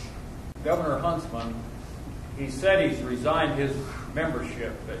Governor Huntsman, he said he's resigned his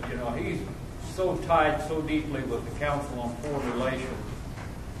membership, but you know, he's so tied so deeply with the Council on Foreign Relations.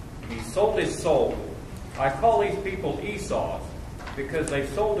 He sold his soul. I call these people Esau's because they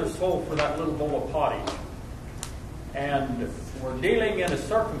sold their soul for that little bowl of pottage. And we're dealing in a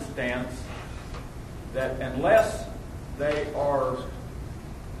circumstance that unless they are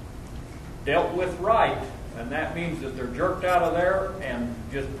dealt with right, and that means that they're jerked out of there and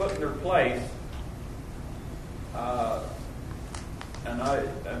just put in their place, and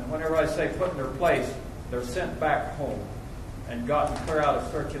whenever I say put in their place, they're sent back home and gotten clear out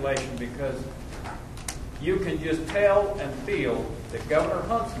of circulation, because you can just tell and feel that Governor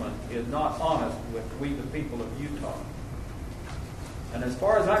Huntsman is not honest with we the people of Utah. And as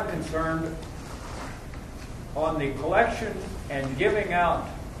far as I'm concerned, on the collection and giving out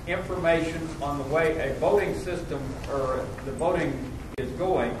information on the way a voting system or the voting is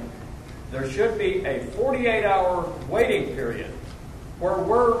going, there should be a 48-hour waiting period where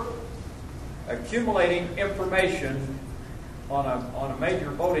we're accumulating information on a major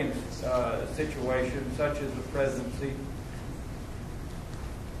voting situation such as the presidency,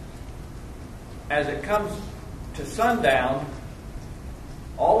 as it comes to sundown,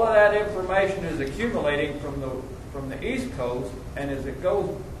 all of that information is accumulating from the East Coast, and as it goes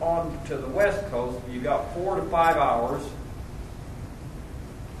on to the West Coast, you got 4 to 5 hours.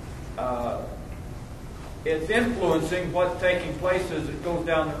 It's influencing what's taking place as it goes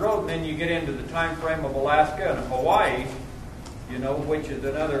down the road, and then you get into the time frame of Alaska and Hawaii, you know, which is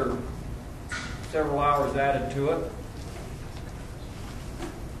another several hours added to it,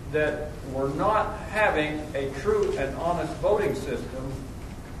 that we're not having a true and honest voting system.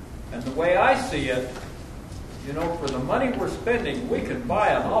 And the way I see it, you know, for the money we're spending, we can buy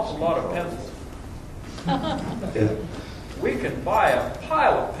an awful lot of pencils. We can buy a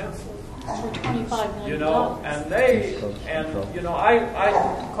pile of pencils. For $25 million. You know, and you know, I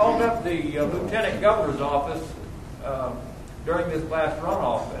called up the Lieutenant Governor's office during this last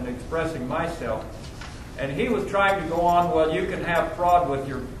runoff and expressing myself, and he was trying to go on, well, you can have fraud with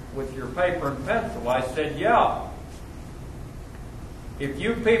your paper and pencil. I said, yeah. If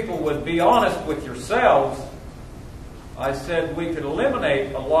you people would be honest with yourselves, I said we could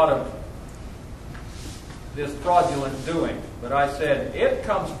eliminate a lot of this fraudulent doing. But I said, it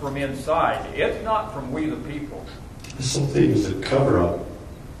comes from inside. It's not from we the people. This whole thing is a cover-up.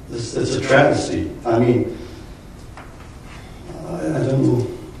 It's a travesty. I mean, I don't know.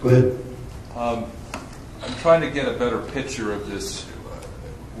 Go ahead. I'm trying to get a better picture of this.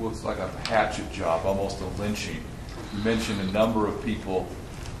 It was like a hatchet job, almost a lynching. You mentioned a number of people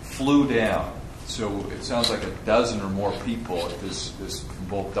flew down. So it sounds like a dozen or more people at this from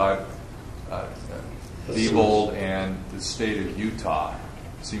both Diebold and the state of Utah.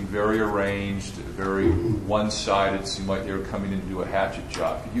 It seemed very arranged, very one-sided. It seemed like they were coming in to do a hatchet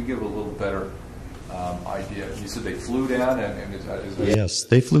job. Could you give a little better idea? You said they flew down, and is that Yes,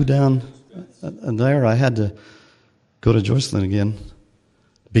 they flew down, and there I had to go to Joycelynn again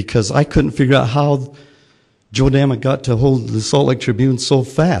because I couldn't figure out how Joe Dama got to hold the Salt Lake Tribune so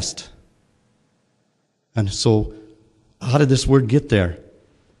fast. And so, how did this word get there?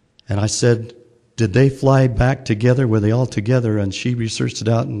 And I said, did they fly back together? Were they all together? And she researched it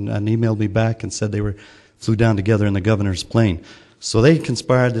out and emailed me back and said they flew down together in the governor's plane. So they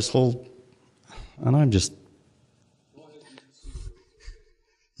conspired this whole, and I'm just,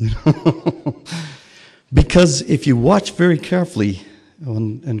 because if you watch very carefully,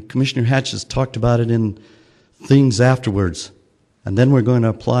 and Commissioner Hatch has talked about it in things afterwards, and then we're going to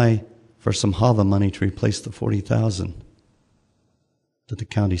apply for some HAVA money to replace the $40,000 that the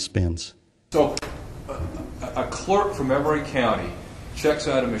county spends. So a clerk from Emory County checks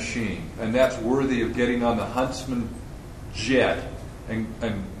out a machine, and that's worthy of getting on the Huntsman jet and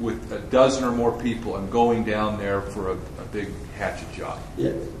with a dozen or more people and going down there for a big hatchet job.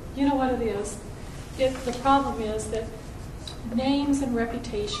 Yeah. You know what it is? The problem is that names and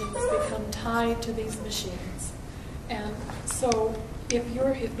reputations become tied to these machines. And so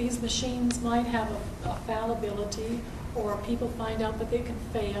if these machines might have a fallibility, or people find out that they can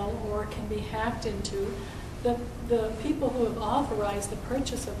fail or can be hacked into, the people who have authorized the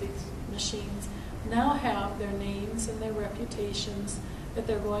purchase of these machines now have their names and their reputations that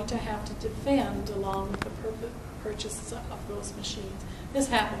they're going to have to defend along with the purchase of those machines. This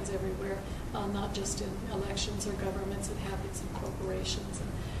happens everywhere, not just in elections or governments. It happens in corporations.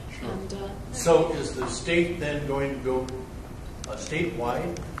 So is the state then going to go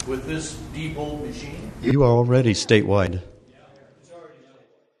statewide with this Diebold machine? You are already statewide.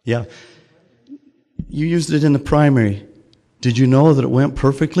 Yeah. You used it in the primary. Did you know that it went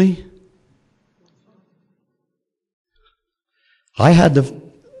perfectly? I had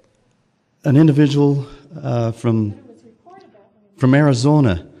an individual from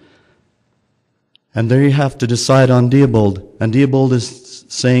Arizona, and there you have to decide on Diebold. And Diebold is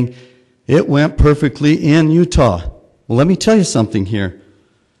saying, it went perfectly in Utah. Well, let me tell you something here.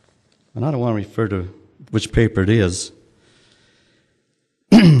 And I don't want to refer to which paper it is.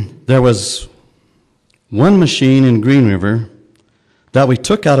 There was one machine in Green River that we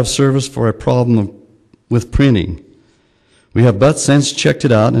took out of service for a problem with printing. We have but since checked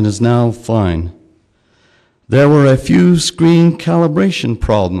it out and is now fine. There were a few screen calibration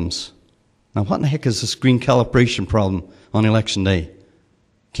problems. Now, what in the heck is a screen calibration problem on election day?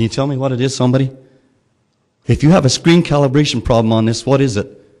 Can you tell me what it is, somebody? If you have a screen calibration problem on this, what is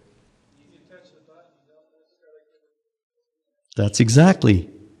it? That's exactly.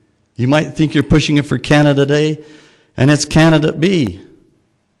 You might think you're pushing it for Canada Day, and it's Canada B.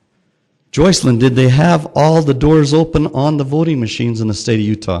 Joycelynn, did they have all the doors open on the voting machines in the state of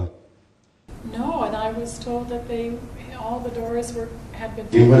Utah? No, and I was told that all the doors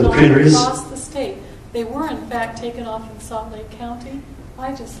You know where the gone printer is? across the state. They were, in fact, taken off in Salt Lake County.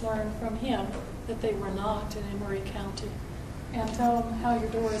 I just learned from him that they were not in Emery County. And tell them how your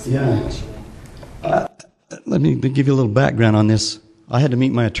doors are actually. Let me give you a little background on this. I had to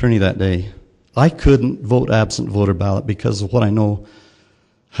meet my attorney that day. I couldn't vote absent voter ballot because of what I know,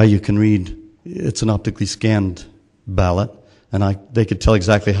 how you can read. It's an optically scanned ballot, and they could tell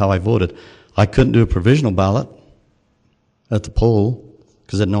exactly how I voted. I couldn't do a provisional ballot at the poll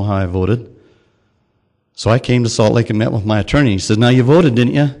because I didn't know how I voted. So I came to Salt Lake and met with my attorney. He said, "Now you voted,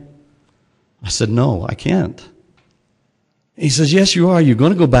 didn't you?" I said, "No, I can't." He says, "Yes, you are. You're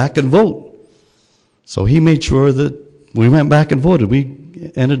going to go back and vote." So he made sure that we went back and voted. We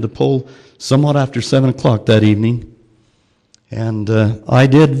entered the poll somewhat after 7 o'clock that evening. And I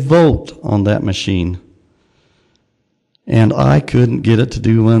did vote on that machine. And I couldn't get it to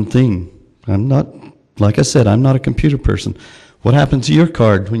do one thing. I'm not, like I said, I'm not a computer person. What happened to your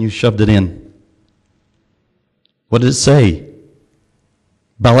card when you shoved it in? What did it say?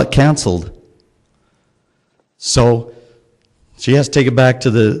 Ballot canceled. So she has to take it back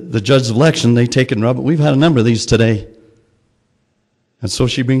to the judge's election. They take it and rub it. We've had a number of these today. And so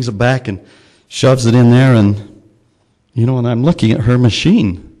she brings it back and shoves it in there, and, you know, and I'm looking at her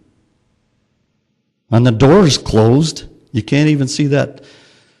machine. And the door's closed. You can't even see that,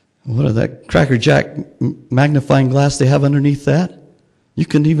 that Cracker Jack magnifying glass they have underneath that. You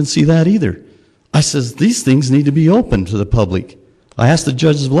couldn't even see that either. I says, these things need to be open to the public. I asked the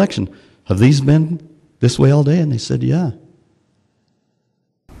judge's election, have these been this way all day? And they said, yeah.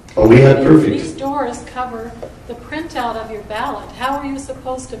 Oh, we had perfect. These doors cover the printout of your ballot. How are you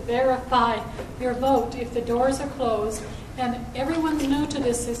supposed to verify your vote if the doors are closed and everyone's new to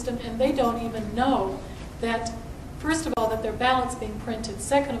this system and they don't even know that, first of all, that their ballot's being printed,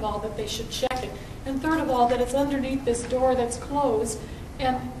 second of all, that they should check it, and third of all, that it's underneath this door that's closed.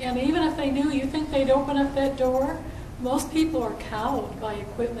 And even if they knew, you think they'd open up that door? Most people are cowed by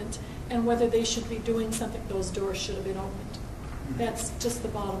equipment and whether they should be doing something. Those doors should have been opened. That's just the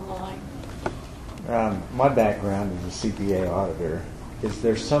bottom line. My background is a CPA auditor. Is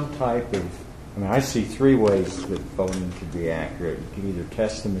there some type of, I see three ways that voting could be accurate. You can either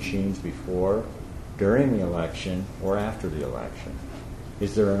test the machines before, during the election, or after the election.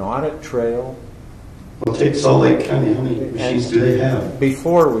 Is there an audit trail? Well, take Salt Lake County. How many machines do they have?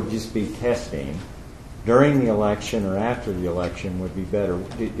 Before would just be testing. During the election or after the election would be better.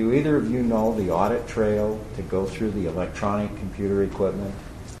 Do either of you know the audit trail to go through the electronic computer equipment?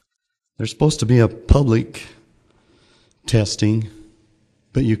 There's supposed to be a public testing,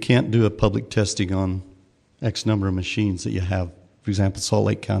 but you can't do a public testing on X number of machines that you have. For example, Salt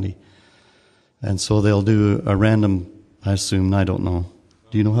Lake County. And so they'll do a random, I assume, I don't know.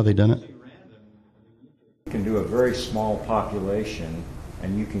 Do you know how they've done it? You can do a very small population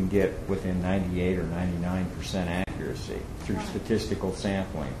and you can get within 98 or 99% accuracy through statistical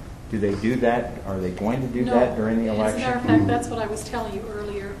sampling. Do they do that? Are they going to do that during the election? As a matter of fact, that's what I was telling you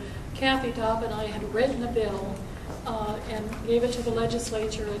earlier. Kathy Dobb and I had written a bill and gave it to the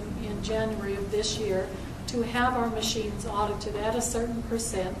legislature in January of this year to have our machines audited at a certain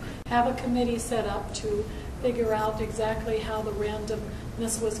percent, have a committee set up to figure out exactly how the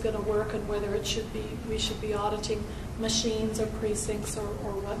randomness was going to work and whether it should be, we should be auditing machines or precincts or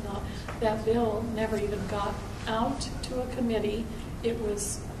whatnot. That bill never even got out to a committee. It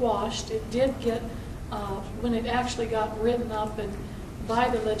was quashed. It did get, when it actually got written up and by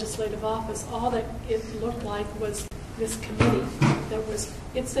the legislative office, all that it looked like was this committee that was,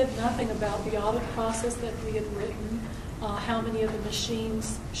 it said nothing about the audit process that we had written, how many of the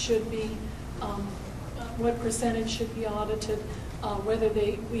machines should be, what percentage should be audited, whether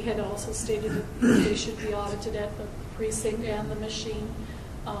we had also stated that they should be audited at the precinct and the machine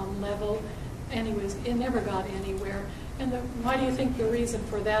level. Anyways, it never got anywhere. And why do you think the reason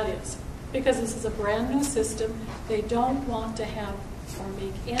for that is? Because this is a brand new system. They don't want to have or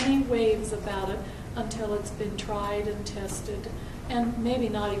make any waves about it until it's been tried and tested, and maybe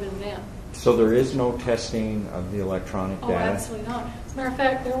not even then. So there is no testing of the electronic data? Oh, absolutely not. As a matter of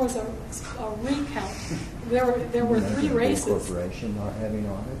fact, there was a recount. There were 3 races. Corporation not having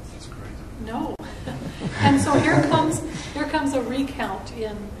audits? That's great. No. And so here comes a recount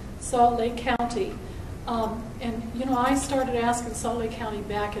in Salt Lake County. And you know, I started asking Salt Lake County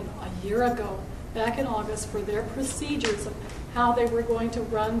back a year ago, back in August, for their procedures of how they were going to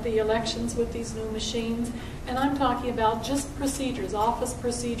run the elections with these new machines. And I'm talking about just procedures, office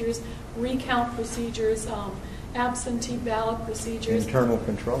procedures, recount procedures, absentee ballot procedures. Internal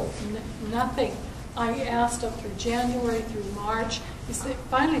controls. Nothing. I asked up through January, through March,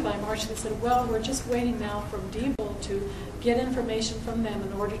 Finally by March they said, well, we're just waiting now from Diebold to get information from them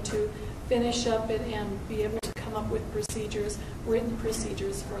in order to finish up it and be able to come up with procedures, written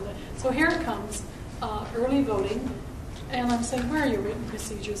procedures for the. So here it comes, early voting, and I'm saying, where are your written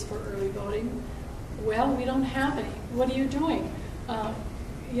procedures for early voting? Well, we don't have any. What are you doing?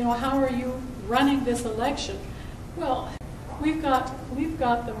 How are you running this election? Well, we've got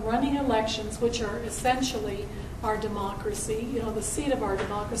them running elections, which are essentially our democracy, the seat of our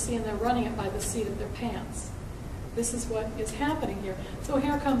democracy, and they're running it by the seat of their pants. This is what is happening here. So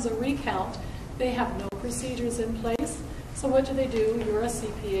here comes a recount. They have no procedures in place. So what do? You're a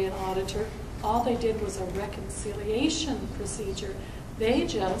CPA and auditor. All they did was a reconciliation procedure. They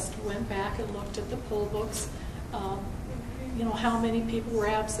just went back and looked at the poll books, how many people were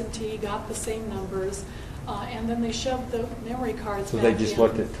absentee, got the same numbers, and then they shoved the memory cards back in. So they just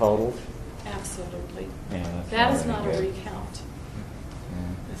looked at totals? Absolutely. Yeah, that is not a recount.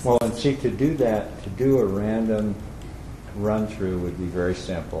 Yeah. Well, and see, to do a random run-through would be very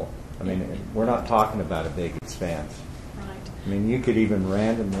simple. I mean, we're not talking about a big expense. Right. I mean, you could even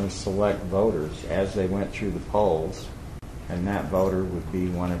randomly select voters as they went through the polls, and that voter would be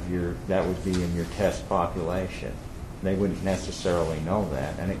that would be in your test population. They wouldn't necessarily know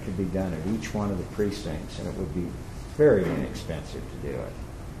that, and it could be done at each one of the precincts, and it would be very inexpensive to do it.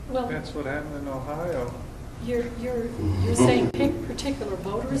 Well, that's what happened in Ohio. You're saying pick particular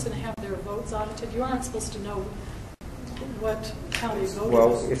voters and have their votes audited. You aren't supposed to know what county voters.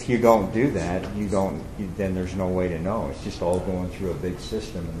 Well, if you don't do that, then there's no way to know. It's just all going through a big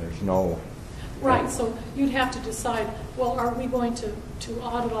system, and there's no. Right. So you'd have to decide. Well, are we going to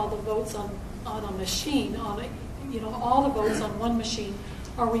audit all the votes on a machine all the votes on one machine?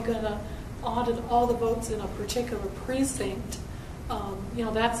 Are we going to audit all the votes in a particular precinct?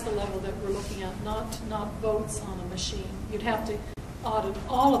 That's the level that we're looking at, not votes on a machine. You'd have to audit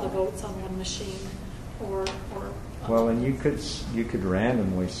all of the votes on one machine, or. Well, and you could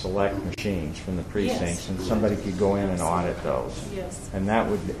randomly select machines from the precincts, yes. And somebody could go in and audit those. Yes. And that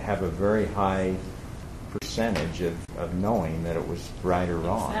would have a very high percentage of knowing that it was right or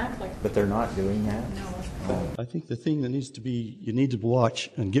wrong. Exactly. But they're not doing that. No. I think the thing that needs to be, you need to watch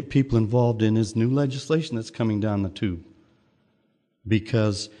and get people involved in is new legislation that's coming down the tube.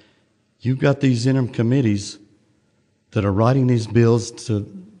 Because you've got these interim committees that are writing these bills to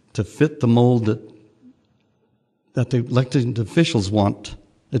fit the mold that the elected officials want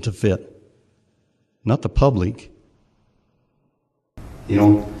it to fit, not the public.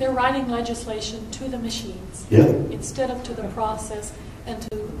 They're writing legislation to the machines instead of to the process and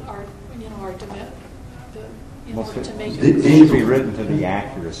to our to make it needs to be written to the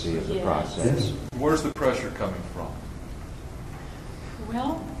accuracy of the process. Where's the pressure coming from?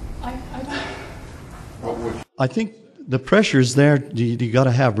 Well, I don't. I think the pressure is there. You got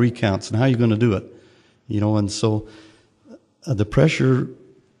to have recounts, and how are you going to do it? And so the pressure,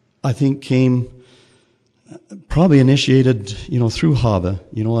 I think, came probably initiated, through HAVA,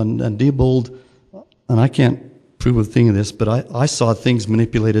 and Diebold, and I can't prove a thing of this, but I saw things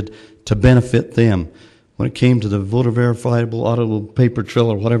manipulated to benefit them. When it came to the voter verifiable auditable paper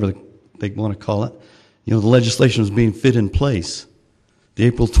trail, or whatever they want to call it, the legislation was being fit in place. The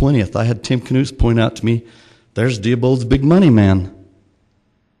April 20th, I had Tim Knutz point out to me, there's Diebold's big money man.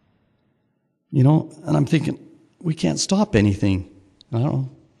 And I'm thinking, we can't stop anything. I don't know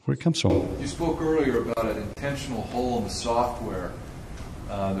where it comes from. You spoke earlier about an intentional hole in the software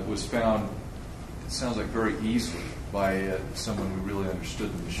that was found, it sounds like very easily, by someone who really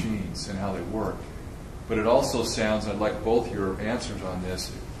understood the machines and how they work. But it also sounds, I'd like both your answers on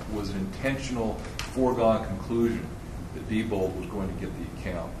this, was an intentional foregone conclusion that Diebold was going to get the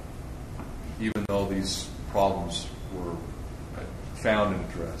account, even though these problems were found and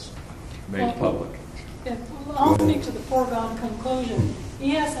addressed, made public. I'll speak to the foregone conclusion.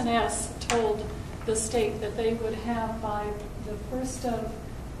 ES&S told the state that they would have by the 1st of,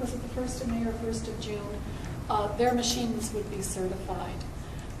 was it the 1st of May or 1st of June, their machines would be certified.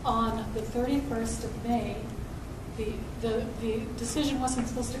 On the 31st of May, the decision wasn't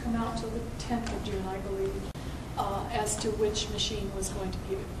supposed to come out until the 10th of June, I believe, as to which machine was going to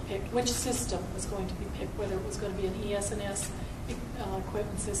be picked, which system was going to be picked, whether it was going to be an ES&S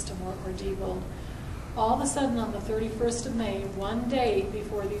equipment system or Diebold. All of a sudden, on the 31st of May, one day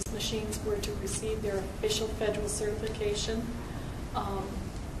before these machines were to receive their official federal certification,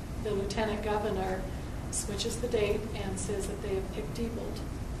 the lieutenant governor switches the date and says that they have picked Diebold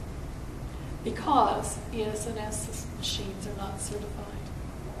because ES&S machines are not certified.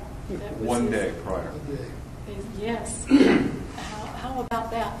 One day prior. Yes. How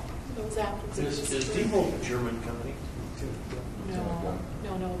about that? Those applicants. Is Diebold a German company?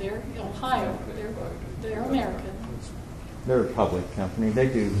 No, they're Ohio. They're American. They're a public company. They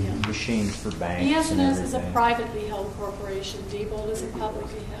do machines for banks. ES&S and is a everything. privately held corporation. Diebold is a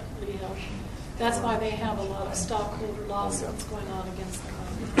publicly held. That's why they have a lot of stockholder lawsuits going on against the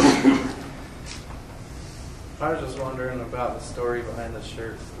company. I was just wondering about the story behind the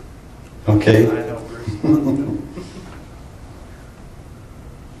shirt. Okay. I know Bruce.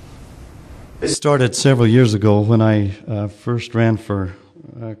 It started several years ago when I first ran for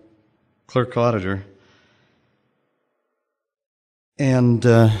clerk auditor. And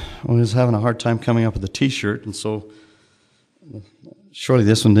I was having a hard time coming up with a T-shirt, and so surely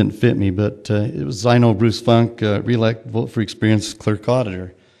this one didn't fit me, but it was I know Bruce Funk, reelect, vote for experience, clerk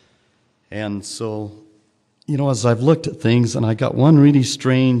auditor. And so, you know, as I've looked at things, and I got one really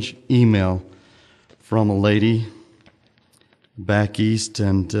strange email from a lady back east,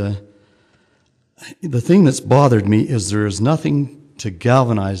 and the thing that's bothered me is there is nothing to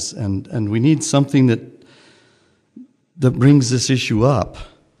galvanize, and we need something that brings this issue up.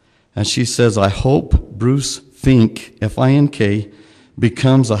 And she says, I hope Bruce Fink, F-I-N-K,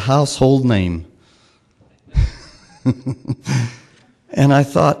 becomes a household name. And I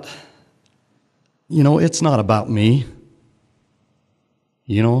thought, you know, it's not about me.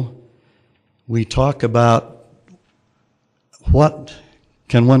 You know, we talk about what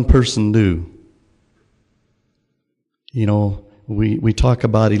can one person do. You know, we talk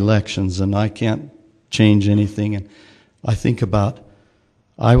about elections, and I can't change anything. And I think about,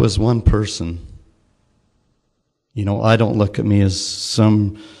 I was one person. You know, I don't look at me as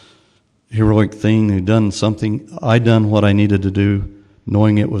some heroic thing who done something. I done what I needed to do,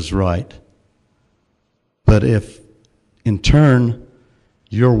 knowing it was right. But if, in turn,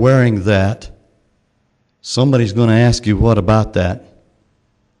 you're wearing that, somebody's going to ask you, what about that?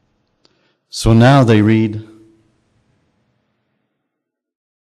 So now they read,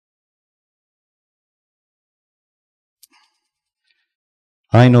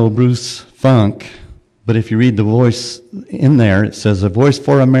 I know Bruce Funk, but if you read the voice in there, it says, a voice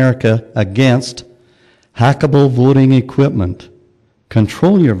for America against hackable voting equipment.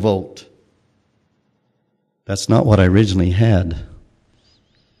 Control your vote. That's not what I originally had.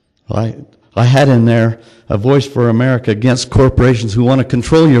 I had in there a voice for America against corporations who want to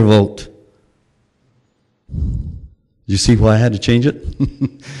control your vote. You see why I had to change it?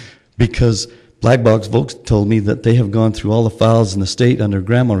 Because Black Box Votes told me that they have gone through all the files in the state under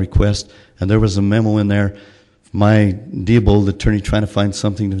grandma request, and there was a memo in there, my Diebold attorney trying to find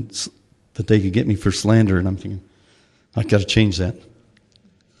something that they could get me for slander, and I'm thinking, I've got to change that.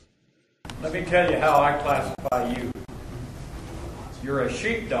 Let me tell you how I classify you. You're a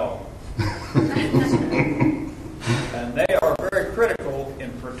sheepdog. And they are very critical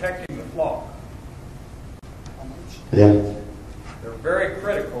in protecting the flock. Yeah. They're very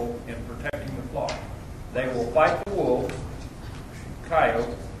critical in protecting the flock. They will fight the wolves,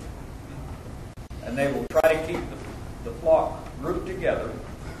 coyotes, and they will try to keep the flock grouped together.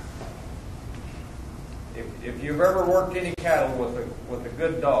 If you've ever worked any cattle with a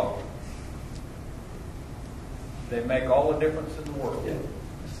good dog, they make all the difference in the world. Yeah,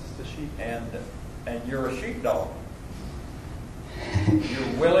 this is the sheep. And you're a sheepdog.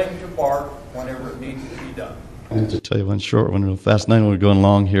 You're willing to bark whenever it needs to be done. I have to tell you one short one real fast. And I know we're going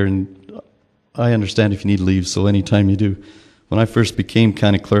along here, and I understand if you need leave, so anytime you do. When I first became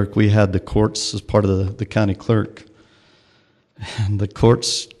county clerk, we had the courts as part of the county clerk. And the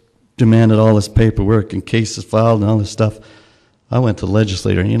courts demanded all this paperwork and cases filed and all this stuff. I went to the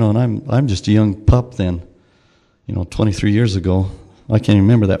legislator, you know, and I'm just a young pup then, you know, 23 years ago. I can't even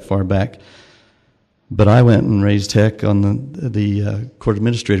remember that far back. But I went and raised heck on the court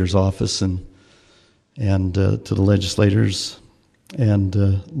administrator's office and to the legislators. And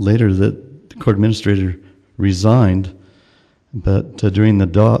later the court administrator resigned. But during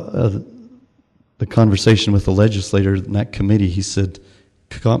the conversation with the legislator in that committee, he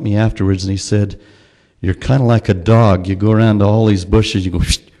caught me afterwards, and he said, you're kind of like a dog. You go around to all these bushes, you go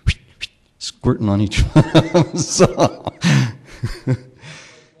squirting on each one.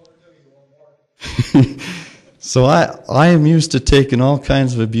 So I am used to taking all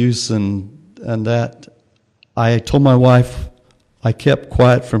kinds of abuse, and that I told my wife I kept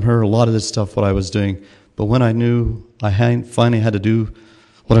quiet from her a lot of this stuff, what I was doing. But when I knew I finally had to do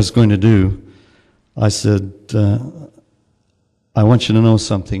what I was going to do, I said, I want you to know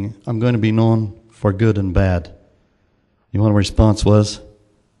something. I'm going to be known for good and bad. You know what her response was?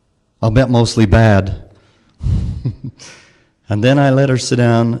 I'll bet mostly bad. And then I let her sit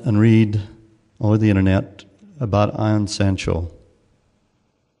down and read over the internet about Ian Sancho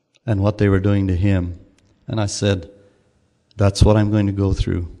and what they were doing to him. And I said, That's what I'm going to go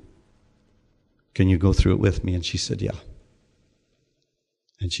through. Can you go through it with me? And she said, yeah.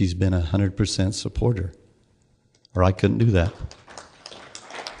 And she's been 100% supporter, or I couldn't do that.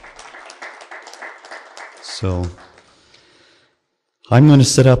 So I'm going to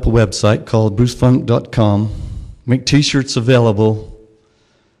set up a website called brucefunk.com, make t-shirts available,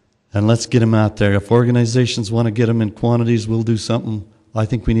 and let's get them out there. If organizations want to get them in quantities, we'll do something. I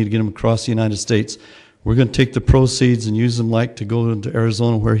think we need to get them across the United States. We're going to take the proceeds and use them like to go into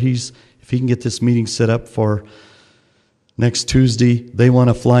Arizona where if he can get this meeting set up for next Tuesday, they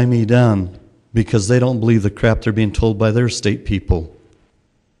want to fly me down because they don't believe the crap they're being told by their state people.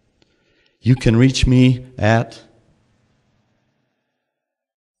 You can reach me at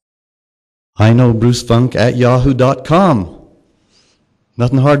iknowbrucefunk@yahoo.com.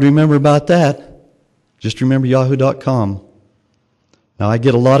 Nothing hard to remember about that. Just remember yahoo.com. Now, I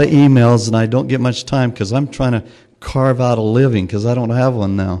get a lot of emails, and I don't get much time because I'm trying to carve out a living because I don't have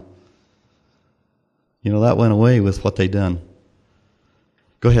one now. You know, that went away with what they done.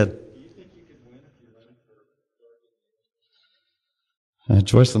 Go ahead.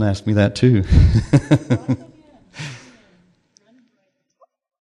 Joycelynn asked me that too.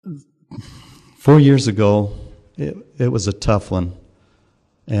 4 years ago, it was a tough one.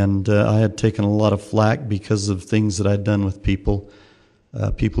 And I had taken a lot of flack because of things that I'd done with people.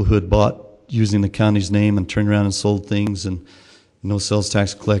 People who had bought using the county's name and turned around and sold things and no sales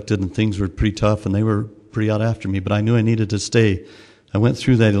tax collected, and things were pretty tough, and they were pretty out after me. But I knew I needed to stay. I went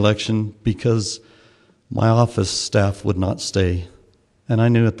through that election because my office staff would not stay. And I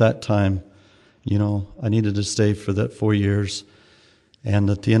knew at that time, you know, I needed to stay for that 4 years. And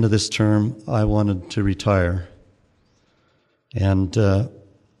at the end of this term, I wanted to retire. And I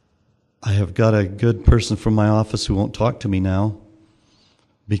have got a good person from my office who won't talk to me now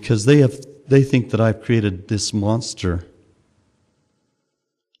because they think that I've created this monster.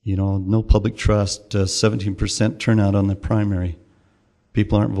 You know, no public trust, 17% turnout on the primary.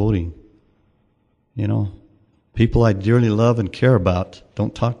 People aren't voting. You know, people I dearly love and care about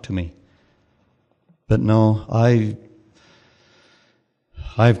don't talk to me. But no,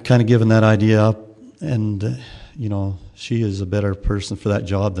 I've kind of given that idea up, and you know, she is a better person for that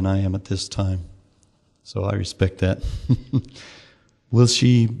job than I am at this time. So I respect that. Will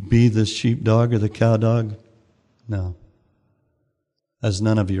she be the sheepdog or the cow dog? No. As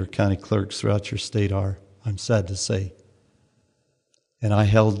none of your county clerks throughout your state are, I'm sad to say. And I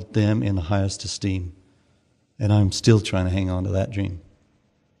held them in the highest esteem. And I'm still trying to hang on to that dream.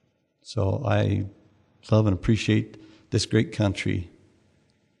 So I love and appreciate this great country.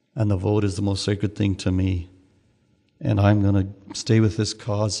 And the vote is the most sacred thing to me. And I'm going to stay with this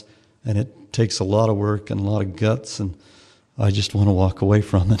cause. And it takes a lot of work and a lot of guts. And I just want to walk away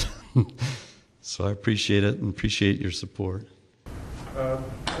from it. So I appreciate it and appreciate your support.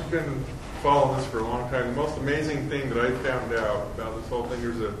 I've been following this for a long time. The most amazing thing that I found out about this whole thing,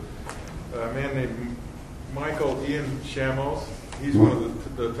 there's a man named Michael Ian Shamos. He's one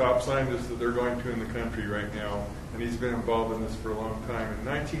of the top scientists that they're going to in the country right now, and he's been involved in this for a long time. In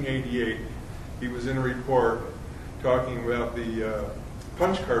 1988, he was in a report talking about the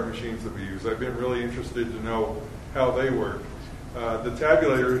punch card machines that we use. I've been really interested to know how they work. The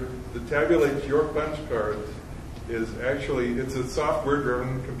tabulator that tabulates your punch cards is actually, it's a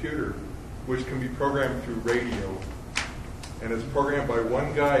software-driven computer, which can be programmed through radio. And it's programmed by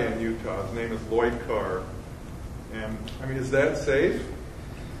one guy in Utah. His name is Lloyd Carr. And, I mean, is that safe?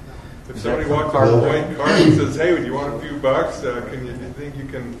 If somebody walks up to Lloyd Carr and says, hey, do you want a few bucks? Do you think you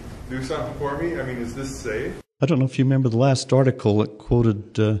can do something for me? I mean, is this safe? I don't know if you remember the last article that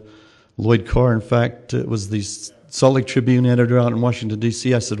quoted Lloyd Carr. In fact, it was the Salt Lake Tribune editor out in Washington,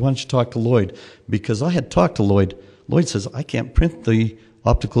 D.C. I said, why don't you talk to Lloyd? Because I had talked to Lloyd. Lloyd says, I can't print the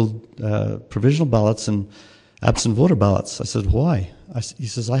optical provisional ballots and absent voter ballots. I said, why? He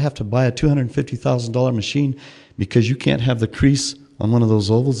says, I have to buy a $250,000 machine because you can't have the crease on one of those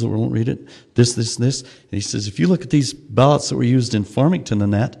ovals that won't read it, this. And he says, if you look at these ballots that were used in Farmington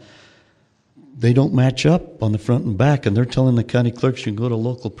and that, they don't match up on the front and back, and they're telling the county clerks you can go to a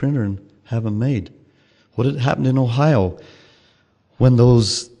local printer and have them made. What had happened in Ohio when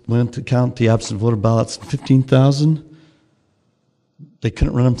those went to count the absent voter ballots, 15,000, they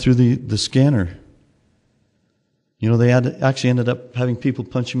couldn't run them through the scanner. You know, they actually ended up having people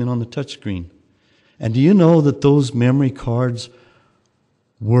punch them in on the touch screen. And do you know that those memory cards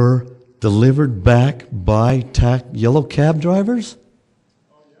were delivered back by yellow cab drivers?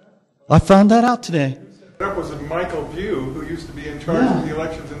 I found that out today. That was Michael Pugh, who used to be in charge of the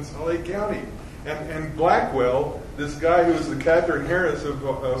elections in Salt Lake County. And Blackwell, this guy who is the Catherine Harris of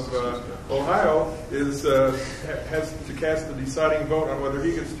Ohio, has to cast the deciding vote on whether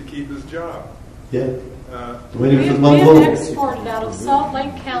he gets to keep his job. Yeah. We have exported out of Salt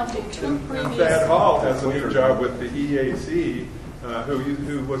Lake County two previous. Thad Hall has a new job with the EAC,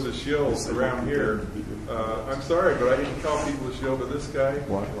 who was a shill around here. I'm sorry, but I didn't call people a shill to this guy.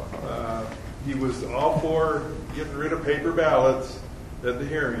 He was all for getting rid of paper ballots at the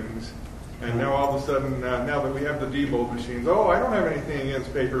hearings, and now all of a sudden, now that we have the Diebold machines, I don't have anything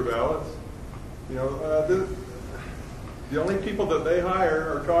against paper ballots. You know, the only people that they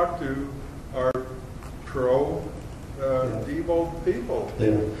hire or talk to are pro Diebold people.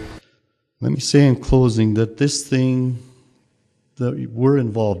 Yeah. Let me say in closing that this thing that we're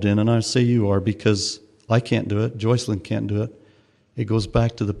involved in, and I say you are because I can't do it, Joycelynn can't do it, it goes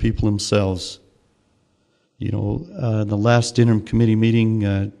back to the people themselves. You know, the last interim committee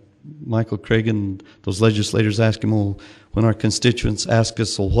meeting, Michael Craig and those legislators asked him, well, when our constituents ask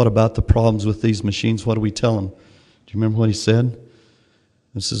us, well, what about the problems with these machines, what do we tell them? Do you remember what he said?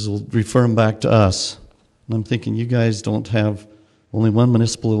 This is referring back to us. And I'm thinking, you guys don't have only one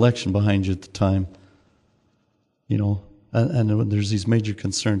municipal election behind you at the time. You know, and there's these major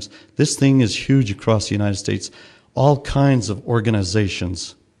concerns. This thing is huge across the United States. All kinds of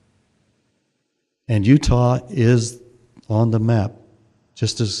organizations. And Utah is on the map,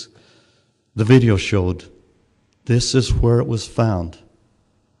 just as the video showed. This is where it was found.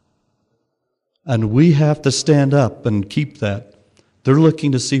 And we have to stand up and keep that. They're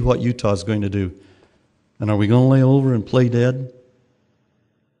looking to see what Utah is going to do. And are we going to lay over and play dead?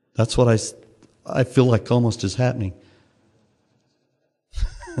 That's what I feel like almost is happening.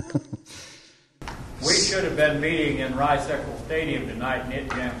 We should have been meeting in Rice-Eccles Stadium tonight and it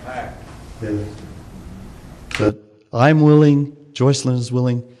jam-packed. Yeah. But I'm willing, Joycelynn is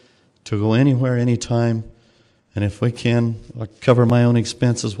willing, to go anywhere, anytime, and if we can, I'll cover my own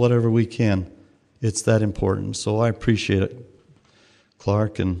expenses, whatever we can. It's that important. So I appreciate it,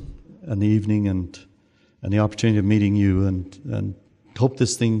 Clark, and the evening and the opportunity of meeting you, and hope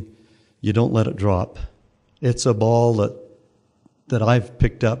this thing, you don't let it drop. It's a ball that I've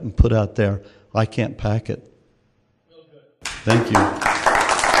picked up and put out there. I can't pack it. Thank you.